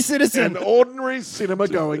ordinary citizen. An ordinary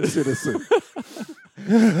cinema-going citizen.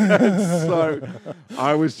 And so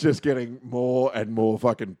I was just getting more and more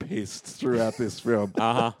fucking pissed throughout this film.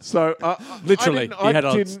 Uh-huh. So Literally, I he had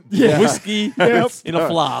a didn't- whiskey in a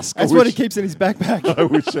flask. That's what he keeps in his backpack. I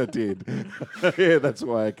wish I did. Yeah, that's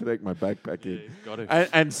why I connect my backpack in. got it.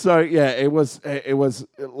 And so yeah, it was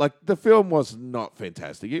like the film was not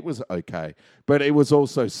fantastic. It was okay, but it was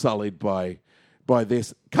also sullied by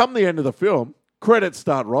this. Come the end of the film, credits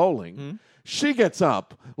start rolling. She gets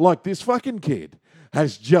up like this fucking kid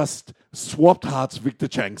has just swapped hearts Victor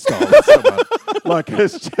Chang style with someone. Like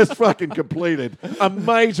has just fucking completed a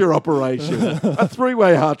major operation, a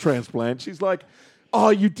 3-way heart transplant. She's like, oh,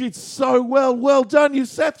 you did so well. Well done. You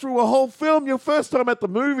sat through a whole film your first time at the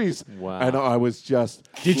movies. Wow. And I was just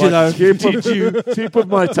Did you though? tip of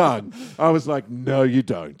my tongue. I was like, no, you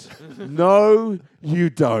don't. No, you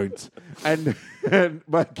don't. And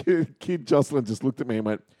my kid Jocelyn just looked at me and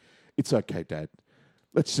went, it's okay, Dad.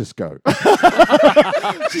 Let's just go.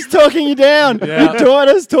 She's talking you down. Your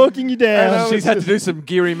daughter's talking you down. And She's had to do some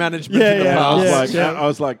geary management Yeah, in the yeah, past. yeah. I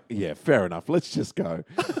was like, yeah, fair enough. Let's just go.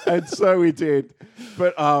 And so we did.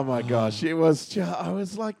 But oh my gosh, it was just, I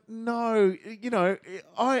was like, no, you know,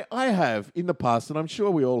 I have in the past, and I'm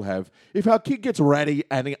sure we all have, if our kid gets ratty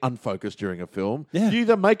and unfocused during a film, Yeah. you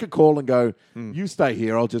either make a call and go, you stay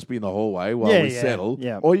here, I'll just be in the hallway while Yeah, we yeah, settle.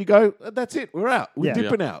 yeah. Or you go, that's it, we're out. We're Yeah.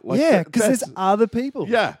 dipping out. Like, yeah, because that's- there's other people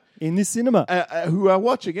Yeah. in this cinema. who are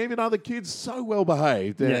watching, even other kids so well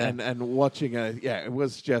behaved Yeah. and watching. It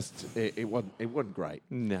was just it wasn't great.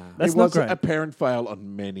 No. That's it not was great. a parent fail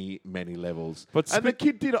on many levels. But and the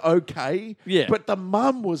kid did okay. Yeah. but the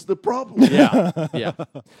mum was the problem. Yeah, yeah.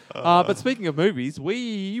 But speaking of movies,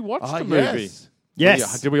 we watched a movie. Yes.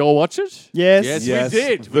 Yes. Did we all watch it? Yes. Yes, we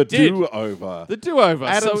did. The We did. do-over. The do-over.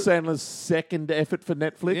 Adam So- Sandler's second effort for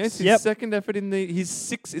Netflix. Yes, his Yep. second effort in his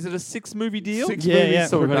six. Is it a 6-movie deal? Six Yeah, movies yeah.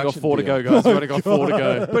 So we've only got production 4 to deal. go, guys. We've only got 4 to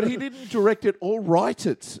go. But he didn't direct it or write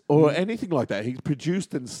it or anything like that. He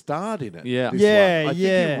produced and starred in it. Yeah. this Yeah, one. I think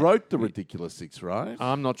yeah. he wrote The Ridiculous Six, right?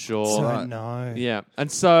 I'm not sure. So no. Yeah,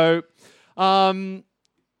 and so,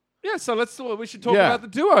 so we should talk Yeah. about the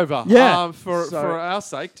do-over. Yeah. For So, our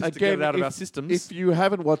sake, just to get it out of our systems. If you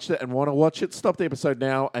haven't watched it and want to watch it, stop the episode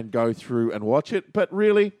now and go through and watch it. But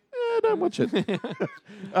really, don't watch it.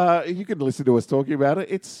 You can listen to us talking about it.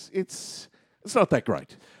 It's not that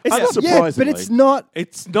great. Yeah, but it's not.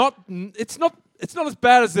 It's not as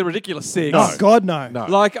bad as the Ridiculous Six. Oh, God, no. No.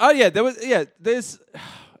 Like, there's,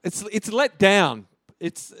 it's let down.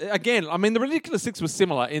 It's again, I mean, the Ridiculous Six was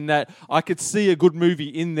similar in that I could see a good movie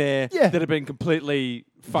in there Yeah. that had been completely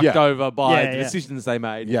fucked Yeah. over by Yeah, the yeah. decisions they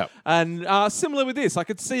made. Yeah. And similar with this, I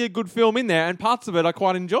could see a good film in there, and parts of it I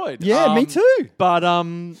quite enjoyed. Yeah, me too. But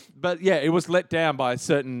yeah, it was let down by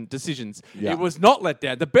certain decisions. Yeah. It was not let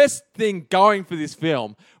down. The best thing going for this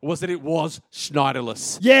film was that it was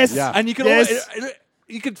Schneiderless. Yes. Yeah. And you could Yes.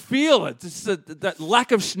 you could feel it, just that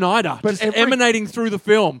lack of Schneider, But just every- emanating through the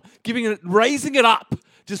film, raising it up,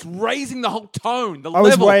 just raising the whole tone, the I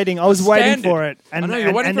was level, waiting. I was the waiting standard. for it, and I know,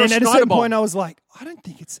 you're waiting and for then a at a Schneider certain bomb. point, I was like, I don't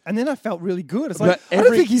think it's. And then I felt really good. It's like, But I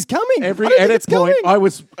don't think he's coming. Every I don't think edit it's point,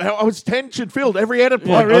 coming. I was tension filled. Every edit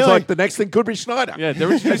point, I really? was like, the next thing could be Schneider. Yeah,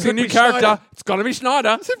 they're introducing a Could new be character. Schneider. It's got to be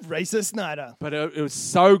Schneider. It's a racist Snyder. But it was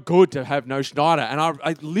so good to have no Schneider, and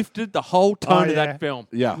I lifted the whole tone of yeah. that film.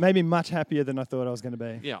 Yeah. Made me much happier than I thought I was going to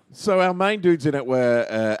be. Yeah. So our main dudes in it were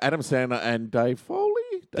Adam Sandler and Dave Foley.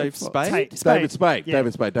 Dave Spade? Tate. David Spade. Yeah.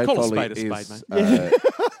 David Spade. Dave Call a Foley spade a is. spade,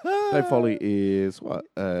 Dave Foley is what?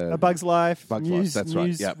 A Bug's Life, Bug's Life, news, that's right,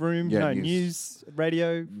 news yep. room, Yeah, no, news. news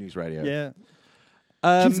radio. News radio.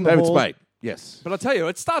 Yeah. Kids in the David Hall. Spade. Yes. But I'll tell you,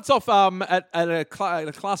 it starts off at a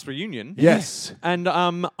class reunion. Yes. And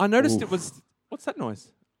I noticed Oof. it was... What's that noise?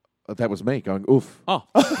 That was me going oof. Oh.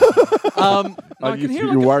 No, I you can hear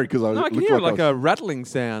were like worried because I no, I can looked hear like like a rattling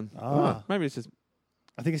sound. Ah. Maybe it's just...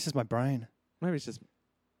 I think it's just my brain. Maybe it's just...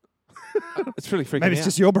 it's really freaking Maybe me it's out.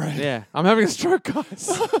 just your brain. Yeah, I'm having a stroke, guys.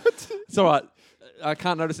 It's all right. I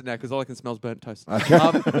can't notice it now because all I can smell is burnt toast.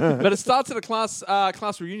 But it starts at a class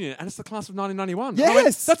reunion, and it's the class of 1991. And I went,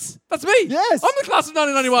 Yes. that's me. Yes. I'm the class of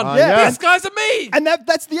 1991. Yeah. These guys are me. And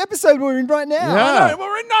that's the episode we're in right now. Yeah. I know,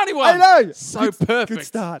 we're in 91. I know. So perfect. Good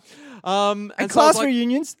start. And And so I was class like,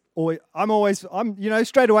 reunions,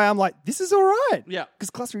 straight away I'm like, this is all right. Yeah. Because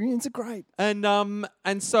class reunions are great. And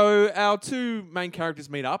so our two main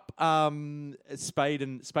characters meet up, Spade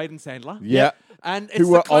and Sandler. Yeah. And it's Who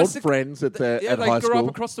the were old classic, friends at they high grew up school.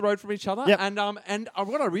 across the road from each other. Yep. And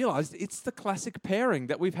what I realized, it's the classic pairing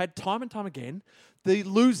that we've had time and time again: the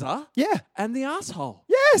loser, Yeah. and the asshole.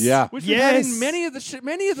 Yes. Yeah. Which we've had Yes. in many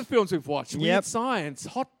of the films we've watched. Weird Yep. Science,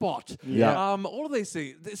 Hotbot, Yeah. all of these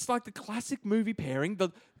things. It's like the classic movie pairing.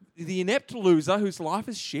 The inept loser whose life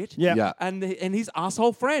is shit. Yeah. Yeah. And his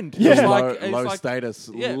asshole friend. Yeah. who's low, like, who's low like- status,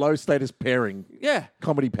 Yeah. low status pairing, Yeah.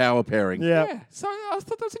 comedy power pairing. Yeah. Yeah, so I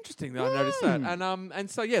thought that was interesting that I noticed that,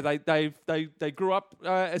 and so yeah, they grew up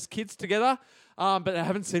as kids together, but they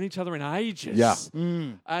haven't seen each other in ages. Yeah.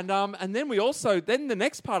 And then the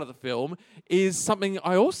next part of the film is something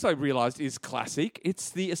I also realised is classic. It's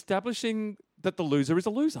the establishing that the loser is a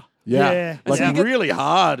loser. Yeah. Yeah. Like So you get- really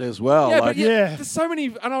hard as well. Yeah, like, but Yeah. there's so many,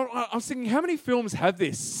 and I was thinking, how many films have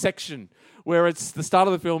this section where it's the start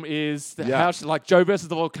of the film is the Yeah. house, like Joe versus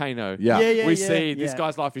the volcano. Yeah. Yeah, we yeah, see this yeah.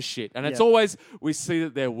 guy's life is shit, and it's Yeah. always we see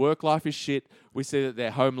that their work life is shit. We see that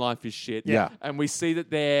their home life is shit. Yeah. and we see that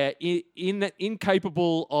they're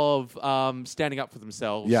incapable of standing up for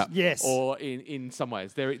themselves. Yeah. Yes. or in some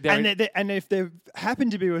ways they're And if they happen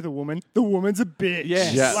to be with a woman, the woman's a bitch.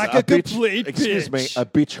 Yes. Yeah, Like a bitch, complete excuse bitch. me, a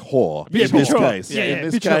bitch whore. Yeah, in this bitch whore. case. Yeah, in yeah,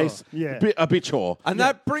 this bitch whore. case, Yeah. a bitch whore. And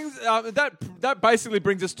that brings that basically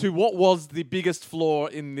brings us to what was the biggest flaw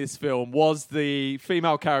in this film was the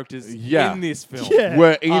female characters Yeah. in this film. Yeah.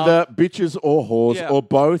 Were either bitches or whores yeah. or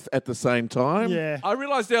both at the same time. Yeah. I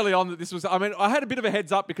realised early on that this was. I mean, I had a bit of a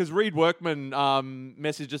heads up because Reed Workman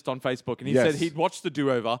messaged us on Facebook, and he Yes. said he'd watched the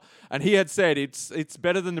do-over, and he had said it's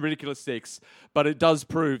better than the Ridiculous Six, but it does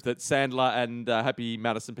prove that Sandler and Happy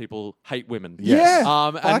Madison people hate women. Yes.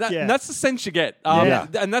 Yeah. Fuck And that's the sense you get. Yeah.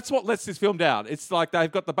 And that's what lets this film down. It's like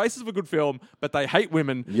they've got the basis of a good film, but they hate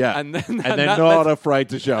women. Yeah. and then And they're not afraid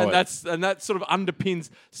to show and it. that sort of underpins.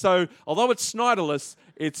 So although it's Snyderless,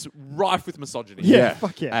 it's rife with misogyny. Yeah,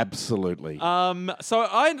 fuck yeah. Absolutely. So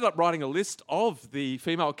I ended up writing a list of the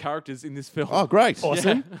female characters in this film. oh, great.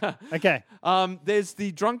 Awesome. Okay. There's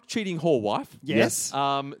the drunk cheating whore wife. Yes.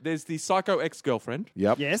 There's the psycho ex-girlfriend.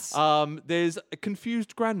 Yep. Yes. There's a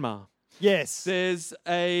confused grandma. Yes. There's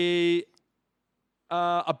a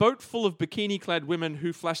boat full of bikini-clad women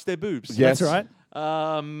who flash their boobs. Yes. That's right.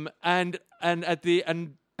 And at the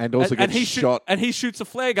And also gets he shot. and he shoots a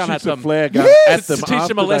flare gun Shoots at a them. flare gun Yes! at them to teach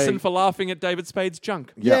them a after lesson they- for laughing at David Spade's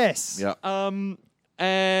junk. Yep. Yes. Yep.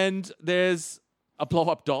 And there's a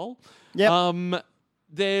blow-up doll. Yep.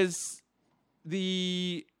 There's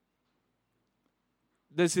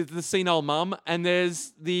the senile mum, and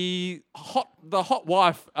there's the hot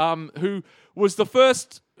wife who was the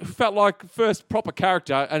first, who felt like first proper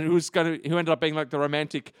character, and who ended up being like the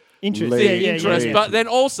romantic Interest. Lead. interest, yeah. but then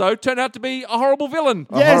also turned out to be a horrible villain.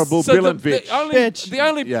 A Yes. horrible So villain bitch. the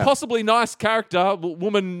only Yeah. possibly nice character,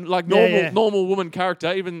 woman, like Yeah, normal woman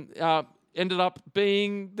character, even ended up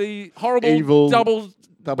being the horrible Evil, double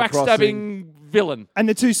double-crossing. backstabbing villain. And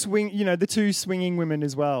the two swinging women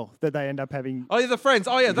as well that they end up having. Oh yeah, the friends.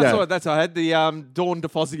 Oh yeah, that's Yeah. what I had. The Dawn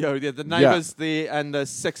DeFazio, the neighbors, and the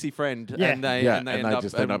sexy friend, Yeah. and they Yeah, end and they up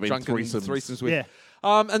just end up in drunken threesomes. with. Yeah.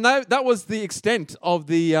 And that was the extent of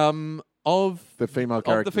the The female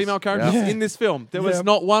characters. of the female characters Yeah. in this film. There was Yeah.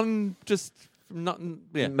 not one just.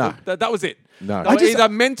 Yeah, No. that was it. No. They I were just- either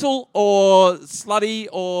mental or slutty,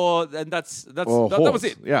 and that's Or that horse. was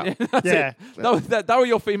it. Yeah. That's Yeah. it. That were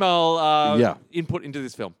your female Yeah. input into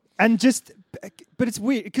this film. And just, but it's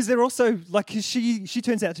weird because they're also like 'cause she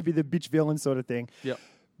turns out to be the bitch villain sort of thing. Yeah.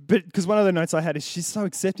 But because one of the notes I had is she's so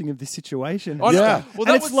accepting of this situation. Oh, Yeah. no. Well, Well, and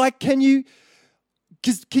that it's was like,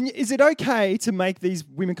 is it okay to make these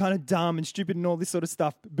women kind of dumb and stupid and all this sort of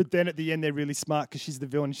stuff, but then at the end they're really smart because she's the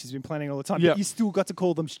villain and she's been planning all the time. Yeah. But you still got to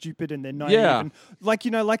call them stupid and they're naive. Yeah. And like,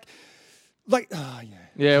 oh yeah.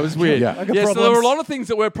 Yeah, it was weird. Yeah. I got So there were a problems. lot of things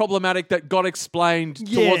that were problematic that got explained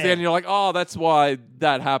towards Yeah. the end. And you're like, oh, that's why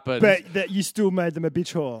that happened. But that you still made them a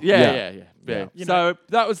bitch whore. yeah. You So know.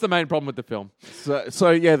 that was the main problem with the film. So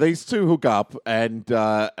yeah, these two hook up, and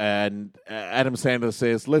Adam Sandler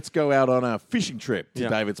says, "Let's go out on a fishing trip to Yeah.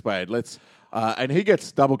 David Spade. Let's." And he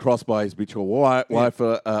gets double crossed by his bitch or wife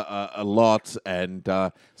a lot, and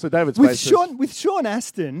so David Spade With Sean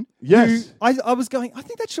Astin, Yes. who I was going, I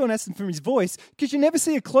think that's Sean Astin from his voice because you never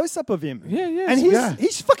see a close up of him. Yeah, yeah, and yeah.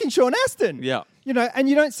 he's fucking Sean Astin. Yeah. you know, and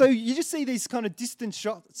you don't. So you just see these kind of distant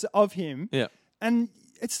shots of him. Yeah. and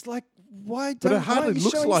it's like, why But don't? it hardly why are you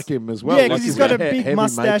looks showing like him as well. Yeah, Like because he's he's got a got big heavy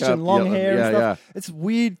mustache makeup. and long Yeah, hair yeah, and stuff. yeah. It's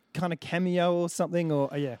weird, kind of cameo or something, or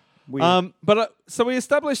yeah, weird. So we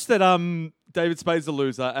established that David Spade's the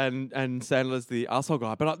loser and Sandler's the arsehole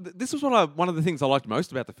guy. But this was one of the things I liked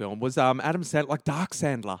most about the film was Adam Sandler, like Dark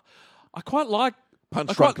Sandler. I quite like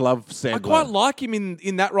Punch Drunk Love Sandler. I quite like him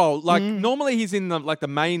in that role. Like normally he's in the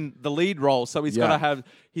lead role, so he's got to have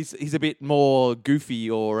he's a bit more goofy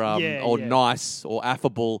or Yeah. nice or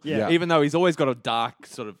affable. Yeah. Even though he's always got a dark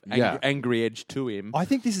sort of Yeah. angry edge to him. I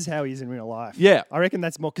think this is how he is in real life. Yeah. I reckon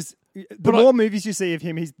that's more because the But more movies you see of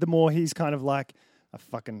him, the more he's kind of like, I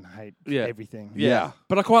fucking hate Yeah. everything. Yeah.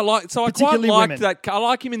 But I quite like. So I quite Particularly like women. that. I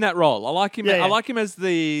like him in that role. I like him. Yeah, yeah. I like him as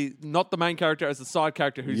not the main character, as the side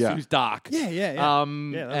character who's dark. Yeah. Yeah,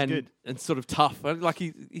 that's and good. and sort of tough. Like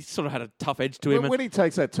he sort of had a tough edge to him. When he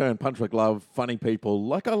takes that turn, Punch Drunk Love, funny people,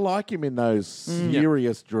 like I like him in those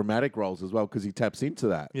serious, dramatic roles as well because he taps into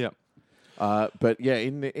that. Yeah. But yeah,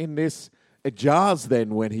 in this, it jars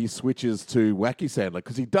then when he switches to Wacky Sandler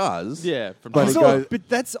because he does. Yeah, from but he So, goes,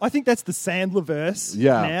 but I think that's the Sandler verse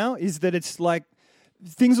Yeah. now, is that it's like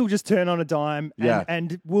things will just turn on a dime and, Yeah.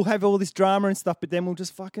 and we'll have all this drama and stuff, but then we'll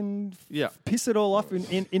just fucking Yeah. piss it all off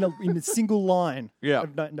in a single line Yeah.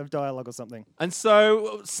 of dialogue or something. And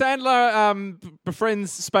so Sandler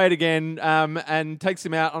befriends Spade again and takes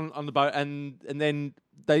him out on the boat, and then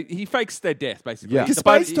he fakes their death basically. Yeah. Because The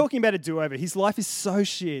boat- Spade's talking about a do-over. His life is so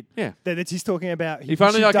shit Yeah. that he's talking about If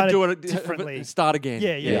only should I done could do it differently. start again.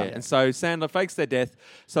 Yeah. And so Sandler fakes their death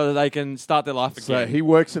so that they can start their life so again. he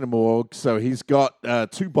works in a morgue, so he's got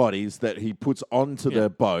two bodies that he puts onto the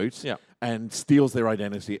boat Yeah. and steals their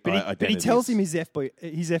identity. But he tells him his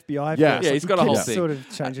FBI. Yeah. first. Yeah, he's He got a whole keeps thing. sort of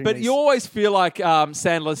changing. But these. you always feel like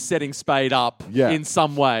Sandler's setting Spade up Yeah. in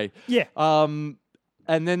some way. Yeah.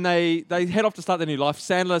 And then they head off to start their new life.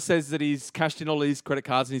 Sandler says that he's cashed in all his credit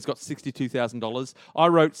cards and he's got $62,000. I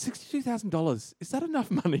wrote, $62,000? Is that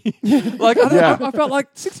enough money? Like, I felt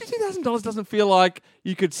like $62,000 doesn't feel like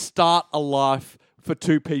you could start a life for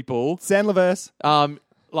two people, Sandlerverse.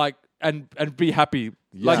 like, and be happy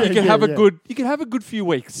Like Yeah. you can Yeah, have a yeah. good few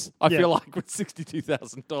weeks. I Yeah. feel like with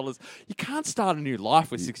 $62,000, you can't start a new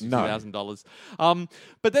life with $62,000.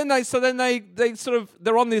 But then they sort of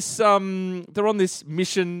they're on this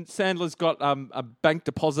mission. Sandler's got a bank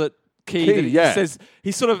deposit key that he says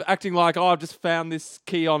he's sort of acting like, I've just found this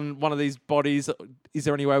key on one of these bodies. Is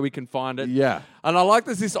there any way we can find it? Yeah. And I like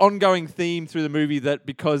there's this ongoing theme through the movie that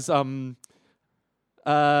because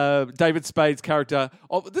David Spade's character.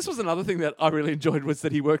 Oh, this was another thing that I really enjoyed was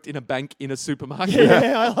that he worked in a bank in a supermarket.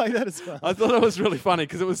 Yeah, I like that as well. I thought it was really funny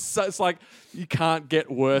because it's like you can't get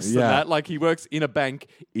worse than that. Like he works in a bank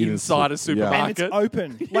inside a supermarket. And it's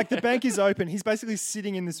open. Like the bank is open. He's basically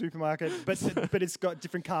sitting in the supermarket, but it's got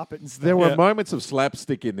different carpet and stuff. There were moments of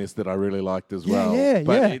slapstick in this that I really liked as well.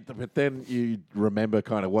 But then you remember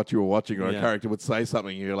kind of what you were watching, or a character would say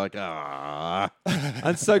something, and you're like, ah.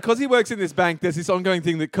 And so, because he works in this bank, there's this ongoing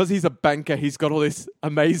thing that because he's a banker, he's got all this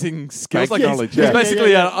amazing skills. Bank knowledge, he's yeah.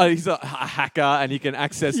 basically he's a hacker, and he can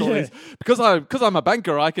access all these. Because I'm a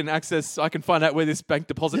banker, I can find out where this bank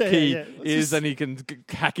deposit key is, and he can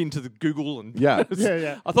hack into the Google and Yeah.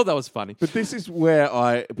 I thought that was funny. But this is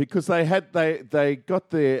where because they got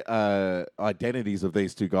the identities of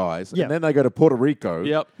these two guys, Yep. and then they go to Puerto Rico.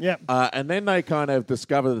 Yep. And then they kind of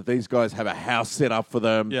discover that these guys have a house set up for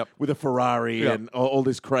them with a Ferrari and all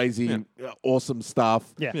this crazy, awesome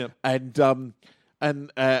stuff. Yeah. Yep.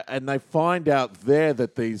 And they find out there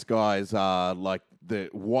that these guys are like the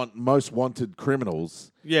most wanted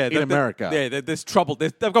criminals in America. There's trouble.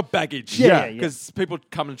 They've got baggage. Yeah. Because people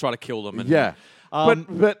come and try to kill them. And,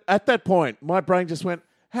 But at that point, my brain just went,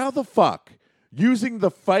 how the fuck, using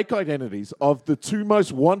the fake identities of the two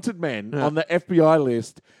most wanted men on the FBI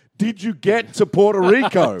list, did you get to Puerto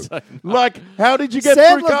Rico? Like, how did you get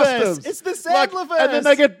through Sandlerverse. customs? It's the Sandlerverse. And then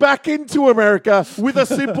they get back into America with a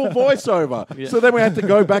simple voiceover. So then we had to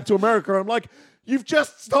go back to America. I'm like, you've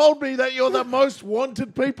just told me that you're the most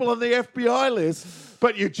wanted people on the FBI list,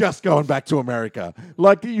 but you're just going back to America.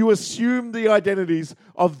 Like, you assume the identities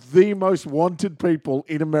of the most wanted people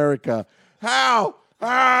in America. How?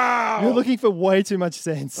 You're looking for way too much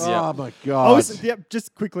sense. Oh, my God.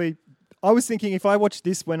 Just quickly, I was thinking if I watched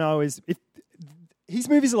this when I was... His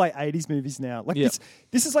movies are like 80s movies now. Like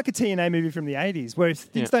this is like a TNA movie from the 80s where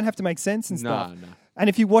things don't have to make sense and stuff. No. And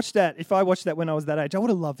if I watched that when I was that age, I would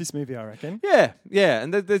have loved this movie, I reckon. Yeah.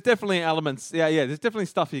 And there's definitely elements. Yeah. There's definitely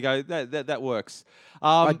stuff you go, that works.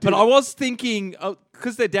 But I was thinking,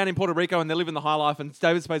 because they're down in Puerto Rico and they're living the high life and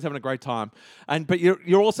David Spade's having a great time. But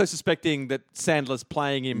you're also suspecting that Sandler's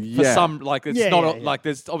playing him for some, like, like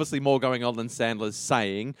there's obviously more going on than Sandler's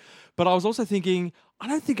saying. But I was also thinking, I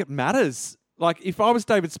don't think it matters. Like, if I was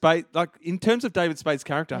David Spade, like, in terms of David Spade's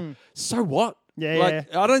character, so what?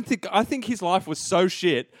 I think his life was so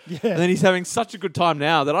shit, and then he's having such a good time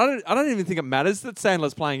now that I don't even think it matters that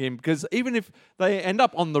Sandler's playing him, because even if they end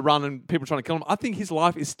up on the run and people trying to kill him, I think his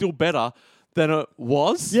life is still better than it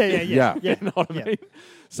was. Yeah. You know what I mean?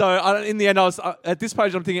 So in the end, I was at this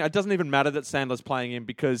page. I'm thinking it doesn't even matter that Sandler's playing him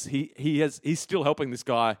because he's still helping this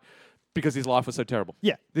guy. Because his life was so terrible.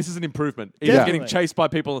 Yeah. This is an improvement. Even getting chased by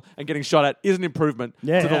people and getting shot at is an improvement to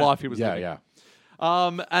the life he was living.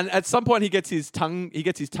 And at some point he gets his tongue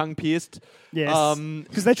pierced. Yes.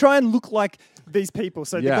 Because they try and look like these people.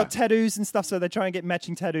 So they've got tattoos and stuff, so they try and get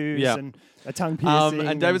matching tattoos and a tongue piercing.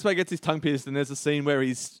 And David Spade gets his tongue pierced, and there's a scene where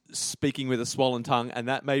he's speaking with a swollen tongue, and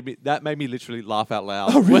that made me literally laugh out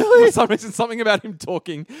loud. Oh, really? For some reason, something about him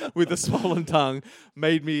talking with a swollen tongue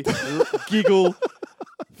made me giggle.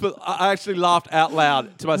 I actually laughed out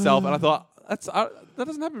loud to myself, and I thought, that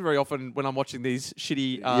doesn't happen very often when I'm watching these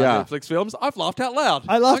shitty Netflix films. I've laughed out loud.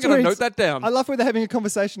 I'm going to note that down. I love where they're having a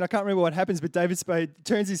conversation. I can't remember what happens, but David Spade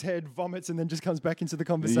turns his head, vomits, and then just comes back into the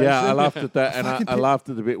conversation. Yeah, I laughed at that, and I laughed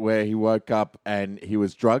at the bit where he woke up and he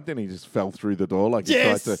was drugged and he just fell through the door like he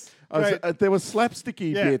tried to. There was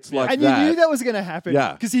slapsticky bits like and that. And you knew that was going to happen.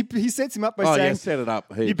 Yeah. Because he sets him up by saying, set it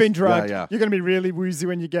up. You've been drugged. You're going to be really woozy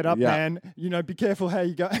when you get up, man. You know, be careful how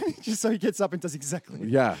you go. Just so he gets up and does exactly.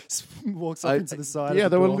 Yeah. Walks up into the side. Yeah,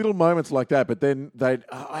 of the there door. were little moments like that, but then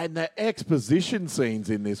and the exposition scenes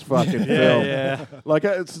in this fucking film. Yeah. Like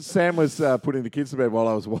Sam was putting the kids to bed while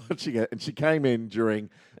I was watching it, and she came in during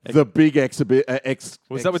the big Was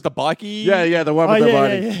that with the bikie? Yeah, the one with the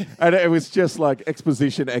bikie. Yeah. And it was just like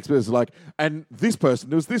exposition, like, and this person,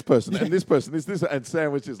 there was this person, and this person, this, and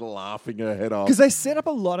Sam was just laughing her head off. Because they set up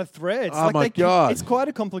a lot of threads. Oh, my God. It's quite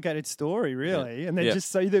a complicated story, really. And they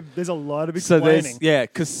just say that there's a lot of So explaining.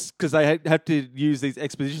 because they have to use these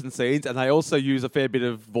exposition scenes, and they also use a fair bit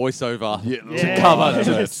of voiceover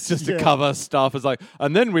to cover stuff. It's like,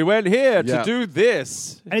 and then we went here to do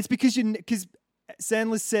this. And it's because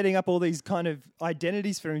Sandler's setting up all these kind of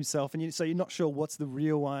identities for himself, and so you're not sure what's the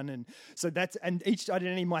real one, and so and each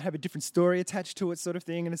identity might have a different story attached to it, sort of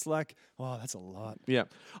thing. And it's like, wow, that's a lot. Yeah,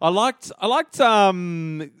 I liked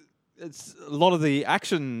it's a lot of the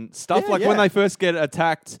action stuff, Yeah, like yeah. when they first get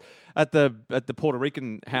attacked at the Puerto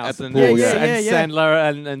Rican house, the and, pool, yeah. and Yeah. Sandler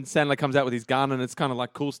and Sandler comes out with his gun, and it's kind of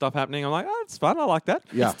like cool stuff happening. I'm like, oh, it's fun. I like that.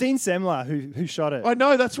 Yeah. It's Dean Semler who shot it. I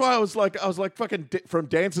know. That's why I was like fucking from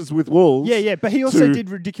Dances with Wolves. Yeah, but he also to- did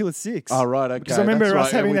Ridiculous Six. Oh, right, okay. Because I remember That's us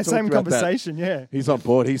right, having we that same talked about that. conversation. Yeah. He's on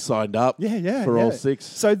board. He's signed up. Yeah, for yeah. all 6.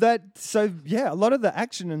 So a lot of the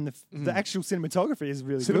action and the actual cinematography is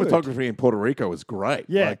really good. Cinematography in Puerto Rico was great.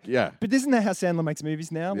 Yeah, Like, yeah. But isn't that how Sandler makes movies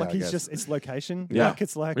now? Yeah, Like I he's guess. just it's location. Yeah. Like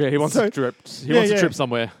it's like Yeah, he wants so, a trip. He Yeah, wants a yeah. trip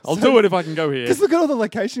somewhere. I'll So- do it if I can go here. Because look at all the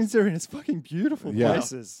locations they're in. It's fucking beautiful Yeah.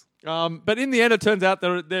 places. But in the end, it turns out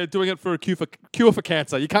they're doing it for a cure for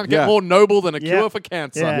cancer. You can't get Yeah. more noble than a Yeah. cure for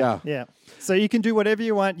cancer. Yeah. So you can do whatever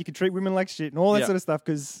you want. You can treat women like shit and all that Yeah. sort of stuff.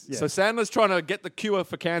 Because So Sandler's trying to get the cure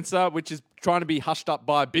for cancer, which is trying to be hushed up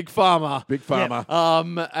by Big Pharma. Big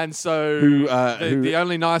Pharma. And so Who, the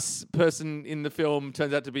only nice person in the film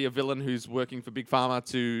turns out to be a villain who's working for Big Pharma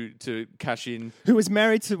to cash in. who was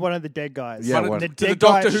married to one of the dead guys? Yeah, One of one- the to To the dead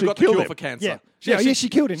doctor guy- who she got the killed cure him. for cancer. Yeah. She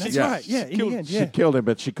killed him. That's Yeah. right. Yeah, in killed- the end. She Yeah. killed him,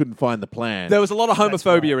 but she couldn't find the plan. There was a lot of That's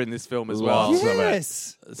homophobia right. in this film as well. Lots of it.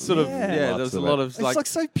 Yes. Sort of, Yeah. there Lots was a of lot it. of It's like, like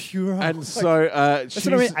so pure. And Like, so that's she's,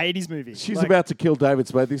 what I mean. 80s movie. she's Like, about to kill David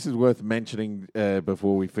Spade. This is worth mentioning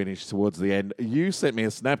before we finish towards the end. You sent me a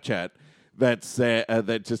Snapchat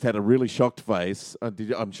that just had a really shocked face.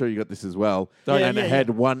 I'm sure you got this as well. Yeah, and yeah, it had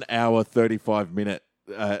 1 hour, 35 minute.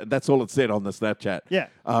 That's all it said on the Snapchat. Yeah.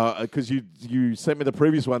 Because you sent me the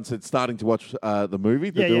previous one, said starting to watch the movie,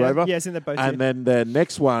 the Yeah, do-over. yeah, it's in the boat, And yeah. then the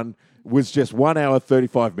next one was just 1 hour,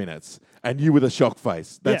 35 minutes. And you with a shocked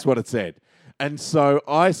face. That's Yeah. what it said. And so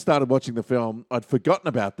I started watching the film. I'd forgotten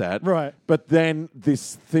about that. Right. But then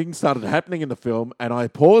this thing started happening in the film, and I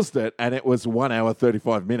paused it, and it was 1 hour,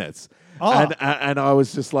 35 minutes. Oh. And I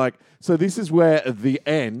was just like, so this is where the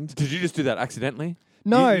end. did you just do that accidentally?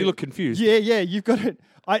 No. You look confused. Yeah, you've got it.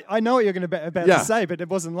 I know what you're going to about Yeah. to say, but it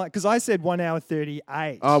wasn't like because I said 1 hour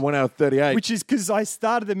 38. 1 hour, 38. Which is because I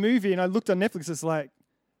started the movie and I looked on Netflix. It's like,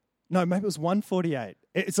 no, maybe it was 1:48.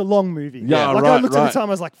 It's a long movie. Yeah, like I right, looked at right. the time.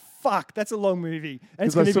 I was like, fuck, that's a long movie. And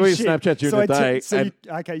it's 'Cause I going to saw be your shit. Snapchat during so the day, So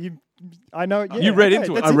and- I know. Yeah, You read okay,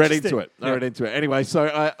 into it. that's I read interesting. into it. I read into it. Anyway,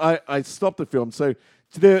 so I stopped the film. So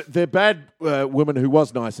the bad woman who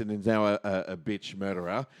was nice and is now a bitch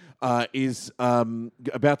murderer is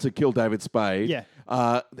about to kill David Spade. Yeah.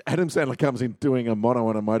 Adam Sandler comes in doing a mono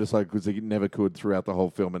on a motorcycle because he never could throughout the whole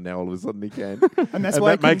film, and now all of a sudden he can. And that's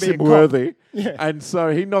why he that couldn't makes be a him cop. worthy. Yeah. And so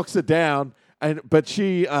he knocks her down. But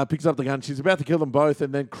she picks up the gun. She's about to kill them both,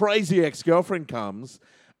 and then crazy ex-girlfriend comes,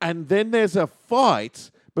 and then there's a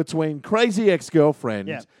fight between crazy ex-girlfriend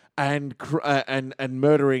Yeah. and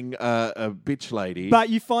murdering a bitch lady. But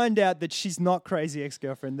you find out that she's not crazy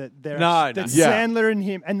ex-girlfriend. That they're No, that no. Yeah. Standler and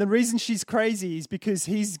him, and the reason she's crazy is because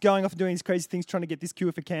he's going off and doing these crazy things, trying to get this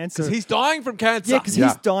cure for cancer. Because he's dying from cancer. Yeah, because Yeah.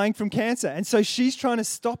 he's dying from cancer. And so she's trying to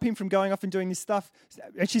stop him from going off and doing this stuff.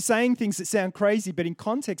 And she's saying things that sound crazy, but in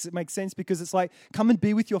context, it makes sense because it's like, come and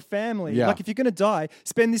be with your family. Yeah. Like, if you're going to die,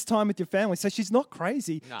 spend this time with your family. So she's not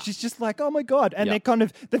crazy. Nah. She's just like, oh my God. And Yeah.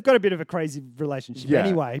 they've got a bit of a crazy relationship Yeah.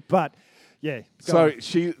 anyway. But yeah. go so on.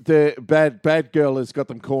 the bad girl has got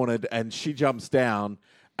them cornered, and she jumps down,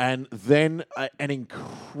 and then an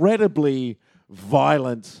incredibly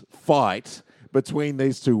violent fight between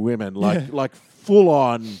these two women, like full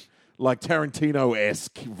on, like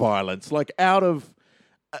Tarantino-esque violence, like out of.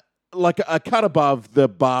 Like a cut above the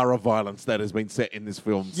bar of violence that has been set in this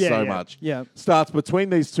film Yeah, so yeah, much. yeah. Starts between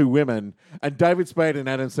these two women, and David Spade and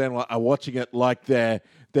Adam Sandler are watching it like they're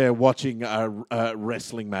watching a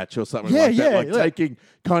wrestling match or something Yeah, like that, yeah, like look. taking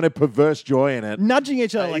kind of perverse joy in it. Nudging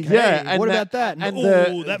each other like, yeah, hey, what about that? And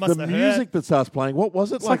ooh, that must the have music hurt. that starts playing. What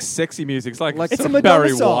was it? It's like sexy music. It's like Like It's some a Madonna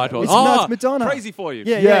Barry song. White. Or, It's Madonna. Crazy for you.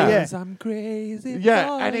 Yeah, Yeah. yeah. I'm crazy. Yeah,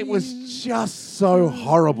 for and it you. was just so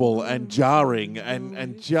horrible and jarring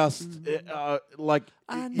and just like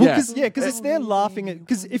yeah. Because it's they're laughing at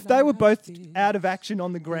because if they were both out of action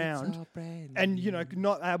on the ground and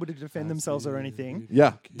not able to defend themselves or anything,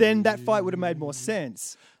 Yeah. then that fight would have made more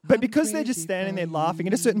sense. But because they're just standing there laughing,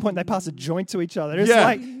 at a certain point they pass a joint to each other. It's Yeah.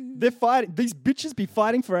 like they're fighting. These bitches be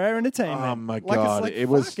fighting for our entertainment. Oh my Like, it's god, like, it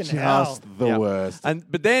was fucking just hell. the Yeah. worst.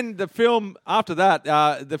 But then the film after that,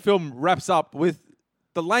 the film wraps up with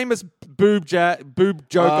the lamest boob joke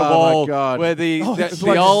Oh, of my all, God. where the it's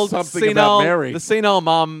like old something about Mary. senile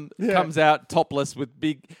mum Yeah. comes out topless with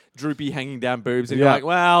big droopy hanging down boobs, and Yeah. you're like,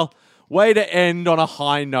 well, way to end on a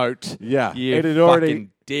high note. Yeah. You It had already-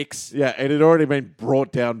 fucking dicks. Yeah, it had already been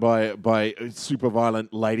brought down by a super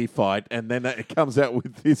violent lady fight, and then it comes out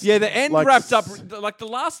with this. Yeah, the end like, wrapped up, like the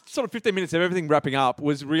last sort of 15 minutes of everything wrapping up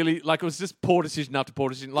was really, like, it was just poor decision after poor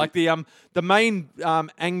decision. Like the main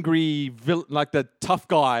angry, like the tough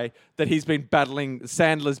guy that he's been battling,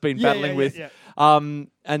 Sandler's been battling with, and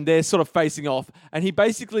they're sort of facing off, and he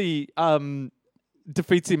basically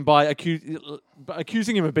defeats him by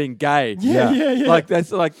accusing him of being gay. Yeah. Like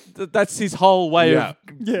that's his whole way of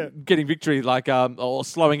Yeah. getting victory, like or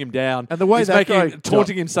slowing him down. And the way He's that guy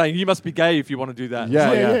taunting him, saying you must be gay if you want to do that.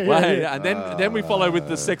 Yeah. And then we follow with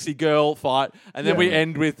the sexy girl fight, and then we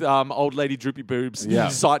end with old lady droopy boobs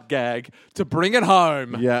sight gag to bring it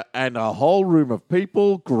home. Yeah, and a whole room of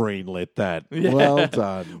people greenlit that. Well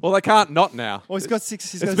done. Well, they can't not now. Well, he's got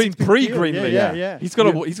six. It's been pre-greenlit. Yeah. He's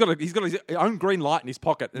got his own green light in his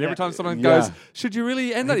pocket, and every time someone goes, "Should you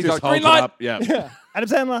really end that?" He He's just like, "Green holds it light." up. Yeah. Adam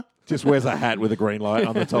Sandler. Just wears a hat with a green light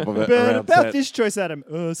on the top of it. But around about set. this choice, Adam.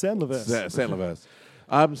 Sandlerverse. Sandlerverse.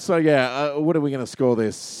 What are we going to score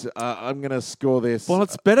this? I'm going to score this. Well,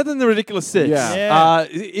 it's better than the Ridiculous Six. Yeah.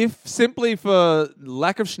 If simply for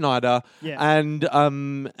lack of Schneider and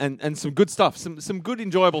some good stuff, some good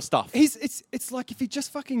enjoyable stuff. It's like if he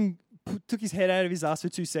just fucking took his head out of his ass for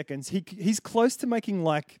 2 seconds, he's close to making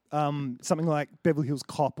like something like Beverly Hills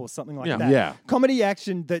Cop or something like that. Yeah. Comedy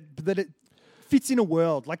action that it fits in a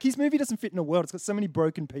world. Like his movie doesn't fit in a world. It's got so many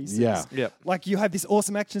broken pieces. Yeah. Yep. Like you have this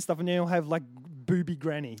awesome action stuff, and then you'll have like booby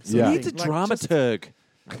granny. Yeah. He needs a dramaturg.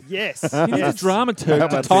 Yes. He needs a dramaturg How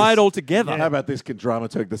to about tie this? it all together. How about this can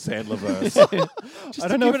dramaturg the Sandlerverse? Just I to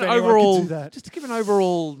don't know give if an anyone could overall, do that. just to give an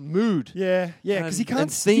overall mood. Yeah, because he and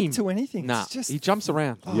can't theme. stick to anything. Nah, It's just, he jumps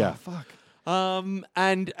around. oh, Yeah. fuck.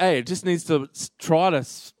 And hey, it just needs to try to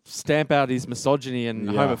stamp out his misogyny and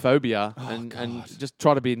homophobia, and just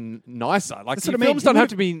try to be nicer. Like That's what I mean. films don't have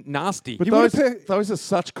to be nasty. But those are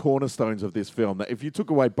such cornerstones of this film that if you took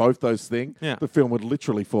away both those things, the film would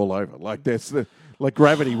literally fall over. Like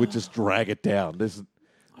gravity would just drag it down.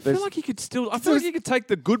 I feel like you could still. I feel like you could take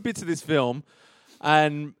the good bits of this film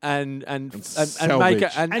and make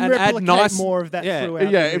it and add replicate nice more of that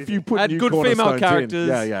throughout. Yeah, the if movie. you put add new good female cornerstones characters,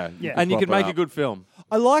 in, and you prop could it make up. a good film.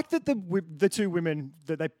 I like that the two women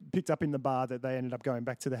that they picked up in the bar that they ended up going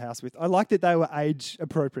back to the house with. I like that they were age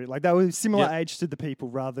appropriate. Like they were similar age to the people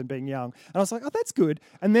rather than being young. And I was like, oh, that's good.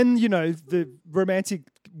 And then, the romantic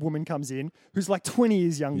woman comes in who's like 20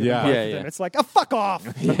 years younger than both of them. It's like, oh, fuck off.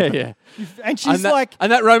 Yeah. And she's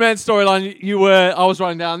and that romance storyline I was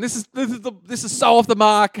writing down. This is so off the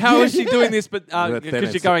mark. How is she doing this? But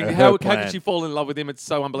because you're going, how could she fall in love with him? It's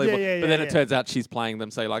so unbelievable. But then it turns out she's playing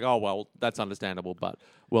them. Say like, oh well, that's understandable. But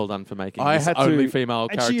well done for making this only female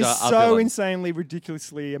and character. she is a so villain. insanely,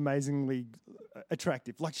 ridiculously, amazingly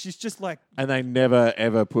attractive. Like she's just like. And they never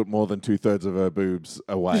ever put more than 2/3 of her boobs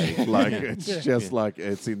away. Like it's just like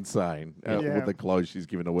it's insane with the clothes she's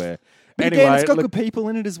given to wear. But Anyway, again, it's got look, good people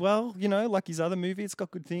in it as well. Like his other movie, it's got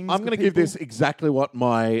good things. I'm going to give this exactly what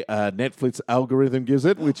my Netflix algorithm gives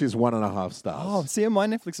it, which is 1.5 stars. Oh, see, on my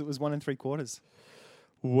Netflix, it was 1 3/4.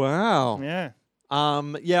 Wow. Yeah.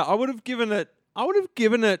 I would have given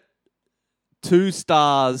it 2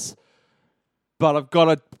 stars, but I've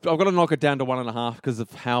got to knock it down to 1.5 because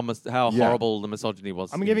of how horrible the misogyny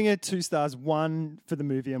was. I'm giving it 2 stars, 1 for the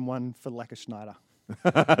movie and 1 for lack of Schneider.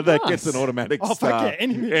 That gets an automatic Oh, star. fuck yeah.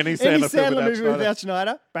 Any Sandler film Sandler movie Schneider. without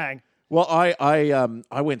Schneider, bang. Well,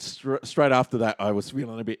 I went straight after that. I was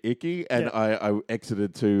feeling a bit icky, and I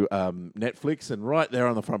exited to Netflix, and right there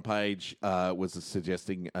on the front page was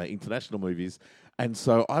suggesting international movies, and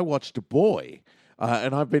so I watched Boy.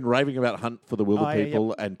 And I've been raving about Hunt for the Wilder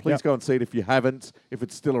People, and please go and see it if you haven't. If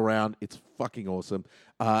it's still around, it's fucking awesome.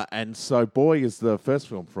 And so Boy is the first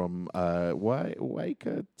film from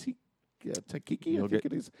Waika Takiki, I think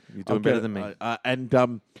it is. You're doing better than me.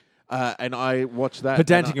 And I watched that.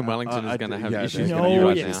 Pedantic in Wellington is going to have issues they're with you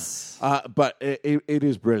right yes. now. But it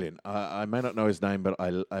is brilliant. I may not know his name, but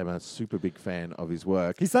I'm a super big fan of his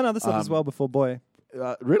work. He's done other stuff as well before Boy.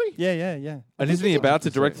 Really? Yeah. And isn't he about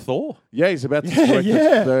to direct Thor? Yeah, he's about to direct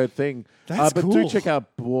the third thing. That's but cool. do check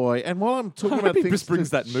out Boy. And while I'm talking about things This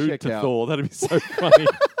brings to that mood check to out, Thor. That'd be so funny.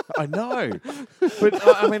 I know. But,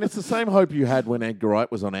 I mean, it's the same hope you had when Edgar Wright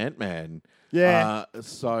was on Ant-Man. Yeah.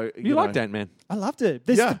 So You liked Ant-Man. I loved it.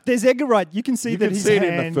 There's Edgar Wright. You can see You that can his see it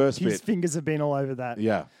in the hand, first his bit. fingers have been all over that.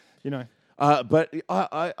 Yeah. But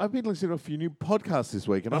I've been listening to a few new podcasts this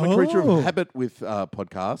week, and I'm a creature of habit with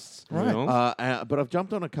podcasts. Right. But I've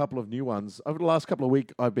jumped on a couple of new ones. Over the last couple of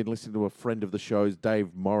weeks, I've been listening to a friend of the show's,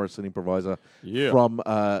 Dave Morris, an improviser from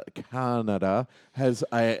Canada, has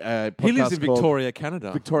a podcast He lives in called Victoria,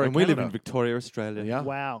 Canada. Victoria, and we live Canada. in Victoria, Australia. Yeah.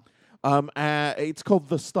 Wow. It's called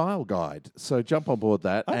The Style Guide. So jump on board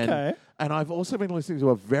that. Okay. And I've also been listening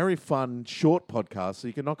to a very fun short podcast, so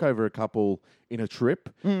you can knock over a couple in a trip.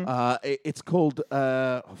 It's called...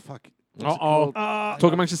 What's it called?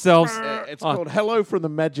 Talk amongst yourselves. It's called Hello from the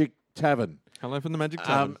Magic Tavern. Hello from the Magic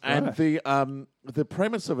Tavern. And the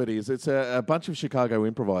premise of it is it's a bunch of Chicago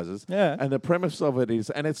improvisers. Yeah. And the premise of it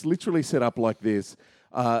is, and it's literally set up like this.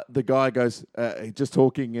 The guy goes, just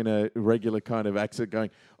talking in a regular kind of accent, going,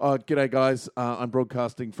 "Oh, g'day, guys. I'm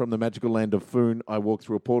broadcasting from the magical land of Foon. I walk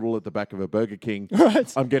through a portal at the back of a Burger King.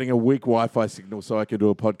 Right. I'm getting a weak Wi-Fi signal so I can do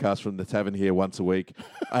a podcast from the tavern here once a week."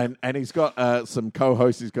 and he's got some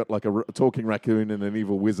co-hosts. He's got like a talking raccoon and an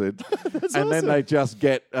evil wizard. And then they just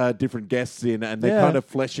get different guests in, and they're kind of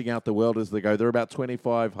fleshing out the world as they go. They're about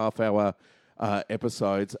 25 half-hour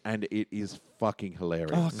episodes, and it is fucking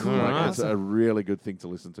hilarious. Oh, cool. It's a really good thing to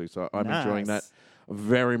listen to. So I'm enjoying that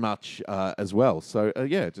very much as well. So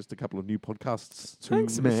just a couple of new podcasts to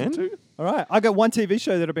listen to. All right, I got one TV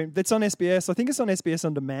show that's on SBS. I think it's on SBS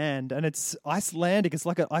On Demand, and it's Icelandic. It's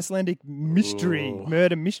like an Icelandic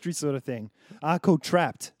murder mystery sort of thing, called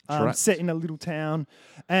Trapped. Set in a little town.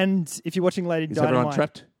 And if you're watching Lady Is Dynamite, everyone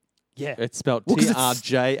trapped? yeah, It's spelled 'cause it's-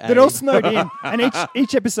 TRJA. they're all snowed in, and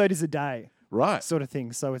each episode is a day. Right. Sort of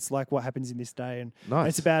thing. So it's like what happens in this day, and Nice.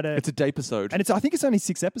 it's about It's a day episode. and I think it's only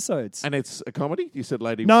 6 episodes. And it's a comedy? You said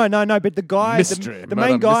Lady... No. But the guy, Mystery. the Murder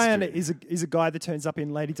main guy, and mystery. is a guy that turns up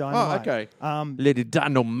in Lady Dynamite. okay. Lady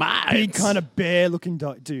Dynamite. Big kind of bear-looking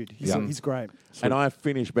dude. He's great. And I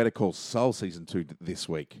finished Better Call Saul Season 2 this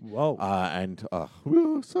week. Whoa.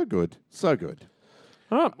 So good. So good.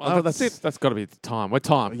 All right, that's it. That's got to be the time. We're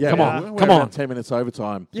time. Yeah, Come we're on. about 10 minutes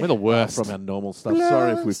overtime. We're the worst. From our normal stuff.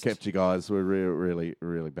 Sorry if we've kept you guys. We're really,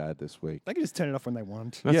 really bad this week. They can just turn it off when they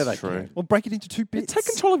want. That's Yeah, they true. can. Or break it into 2 bits. Take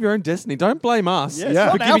control of your own destiny. Don't blame us Yeah, it's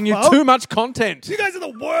not for our giving you fault. too much content. You guys are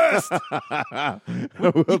the worst.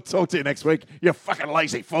 We'll talk to you next week, you fucking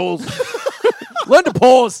lazy fools. Learn to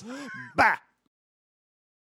pause. Bah.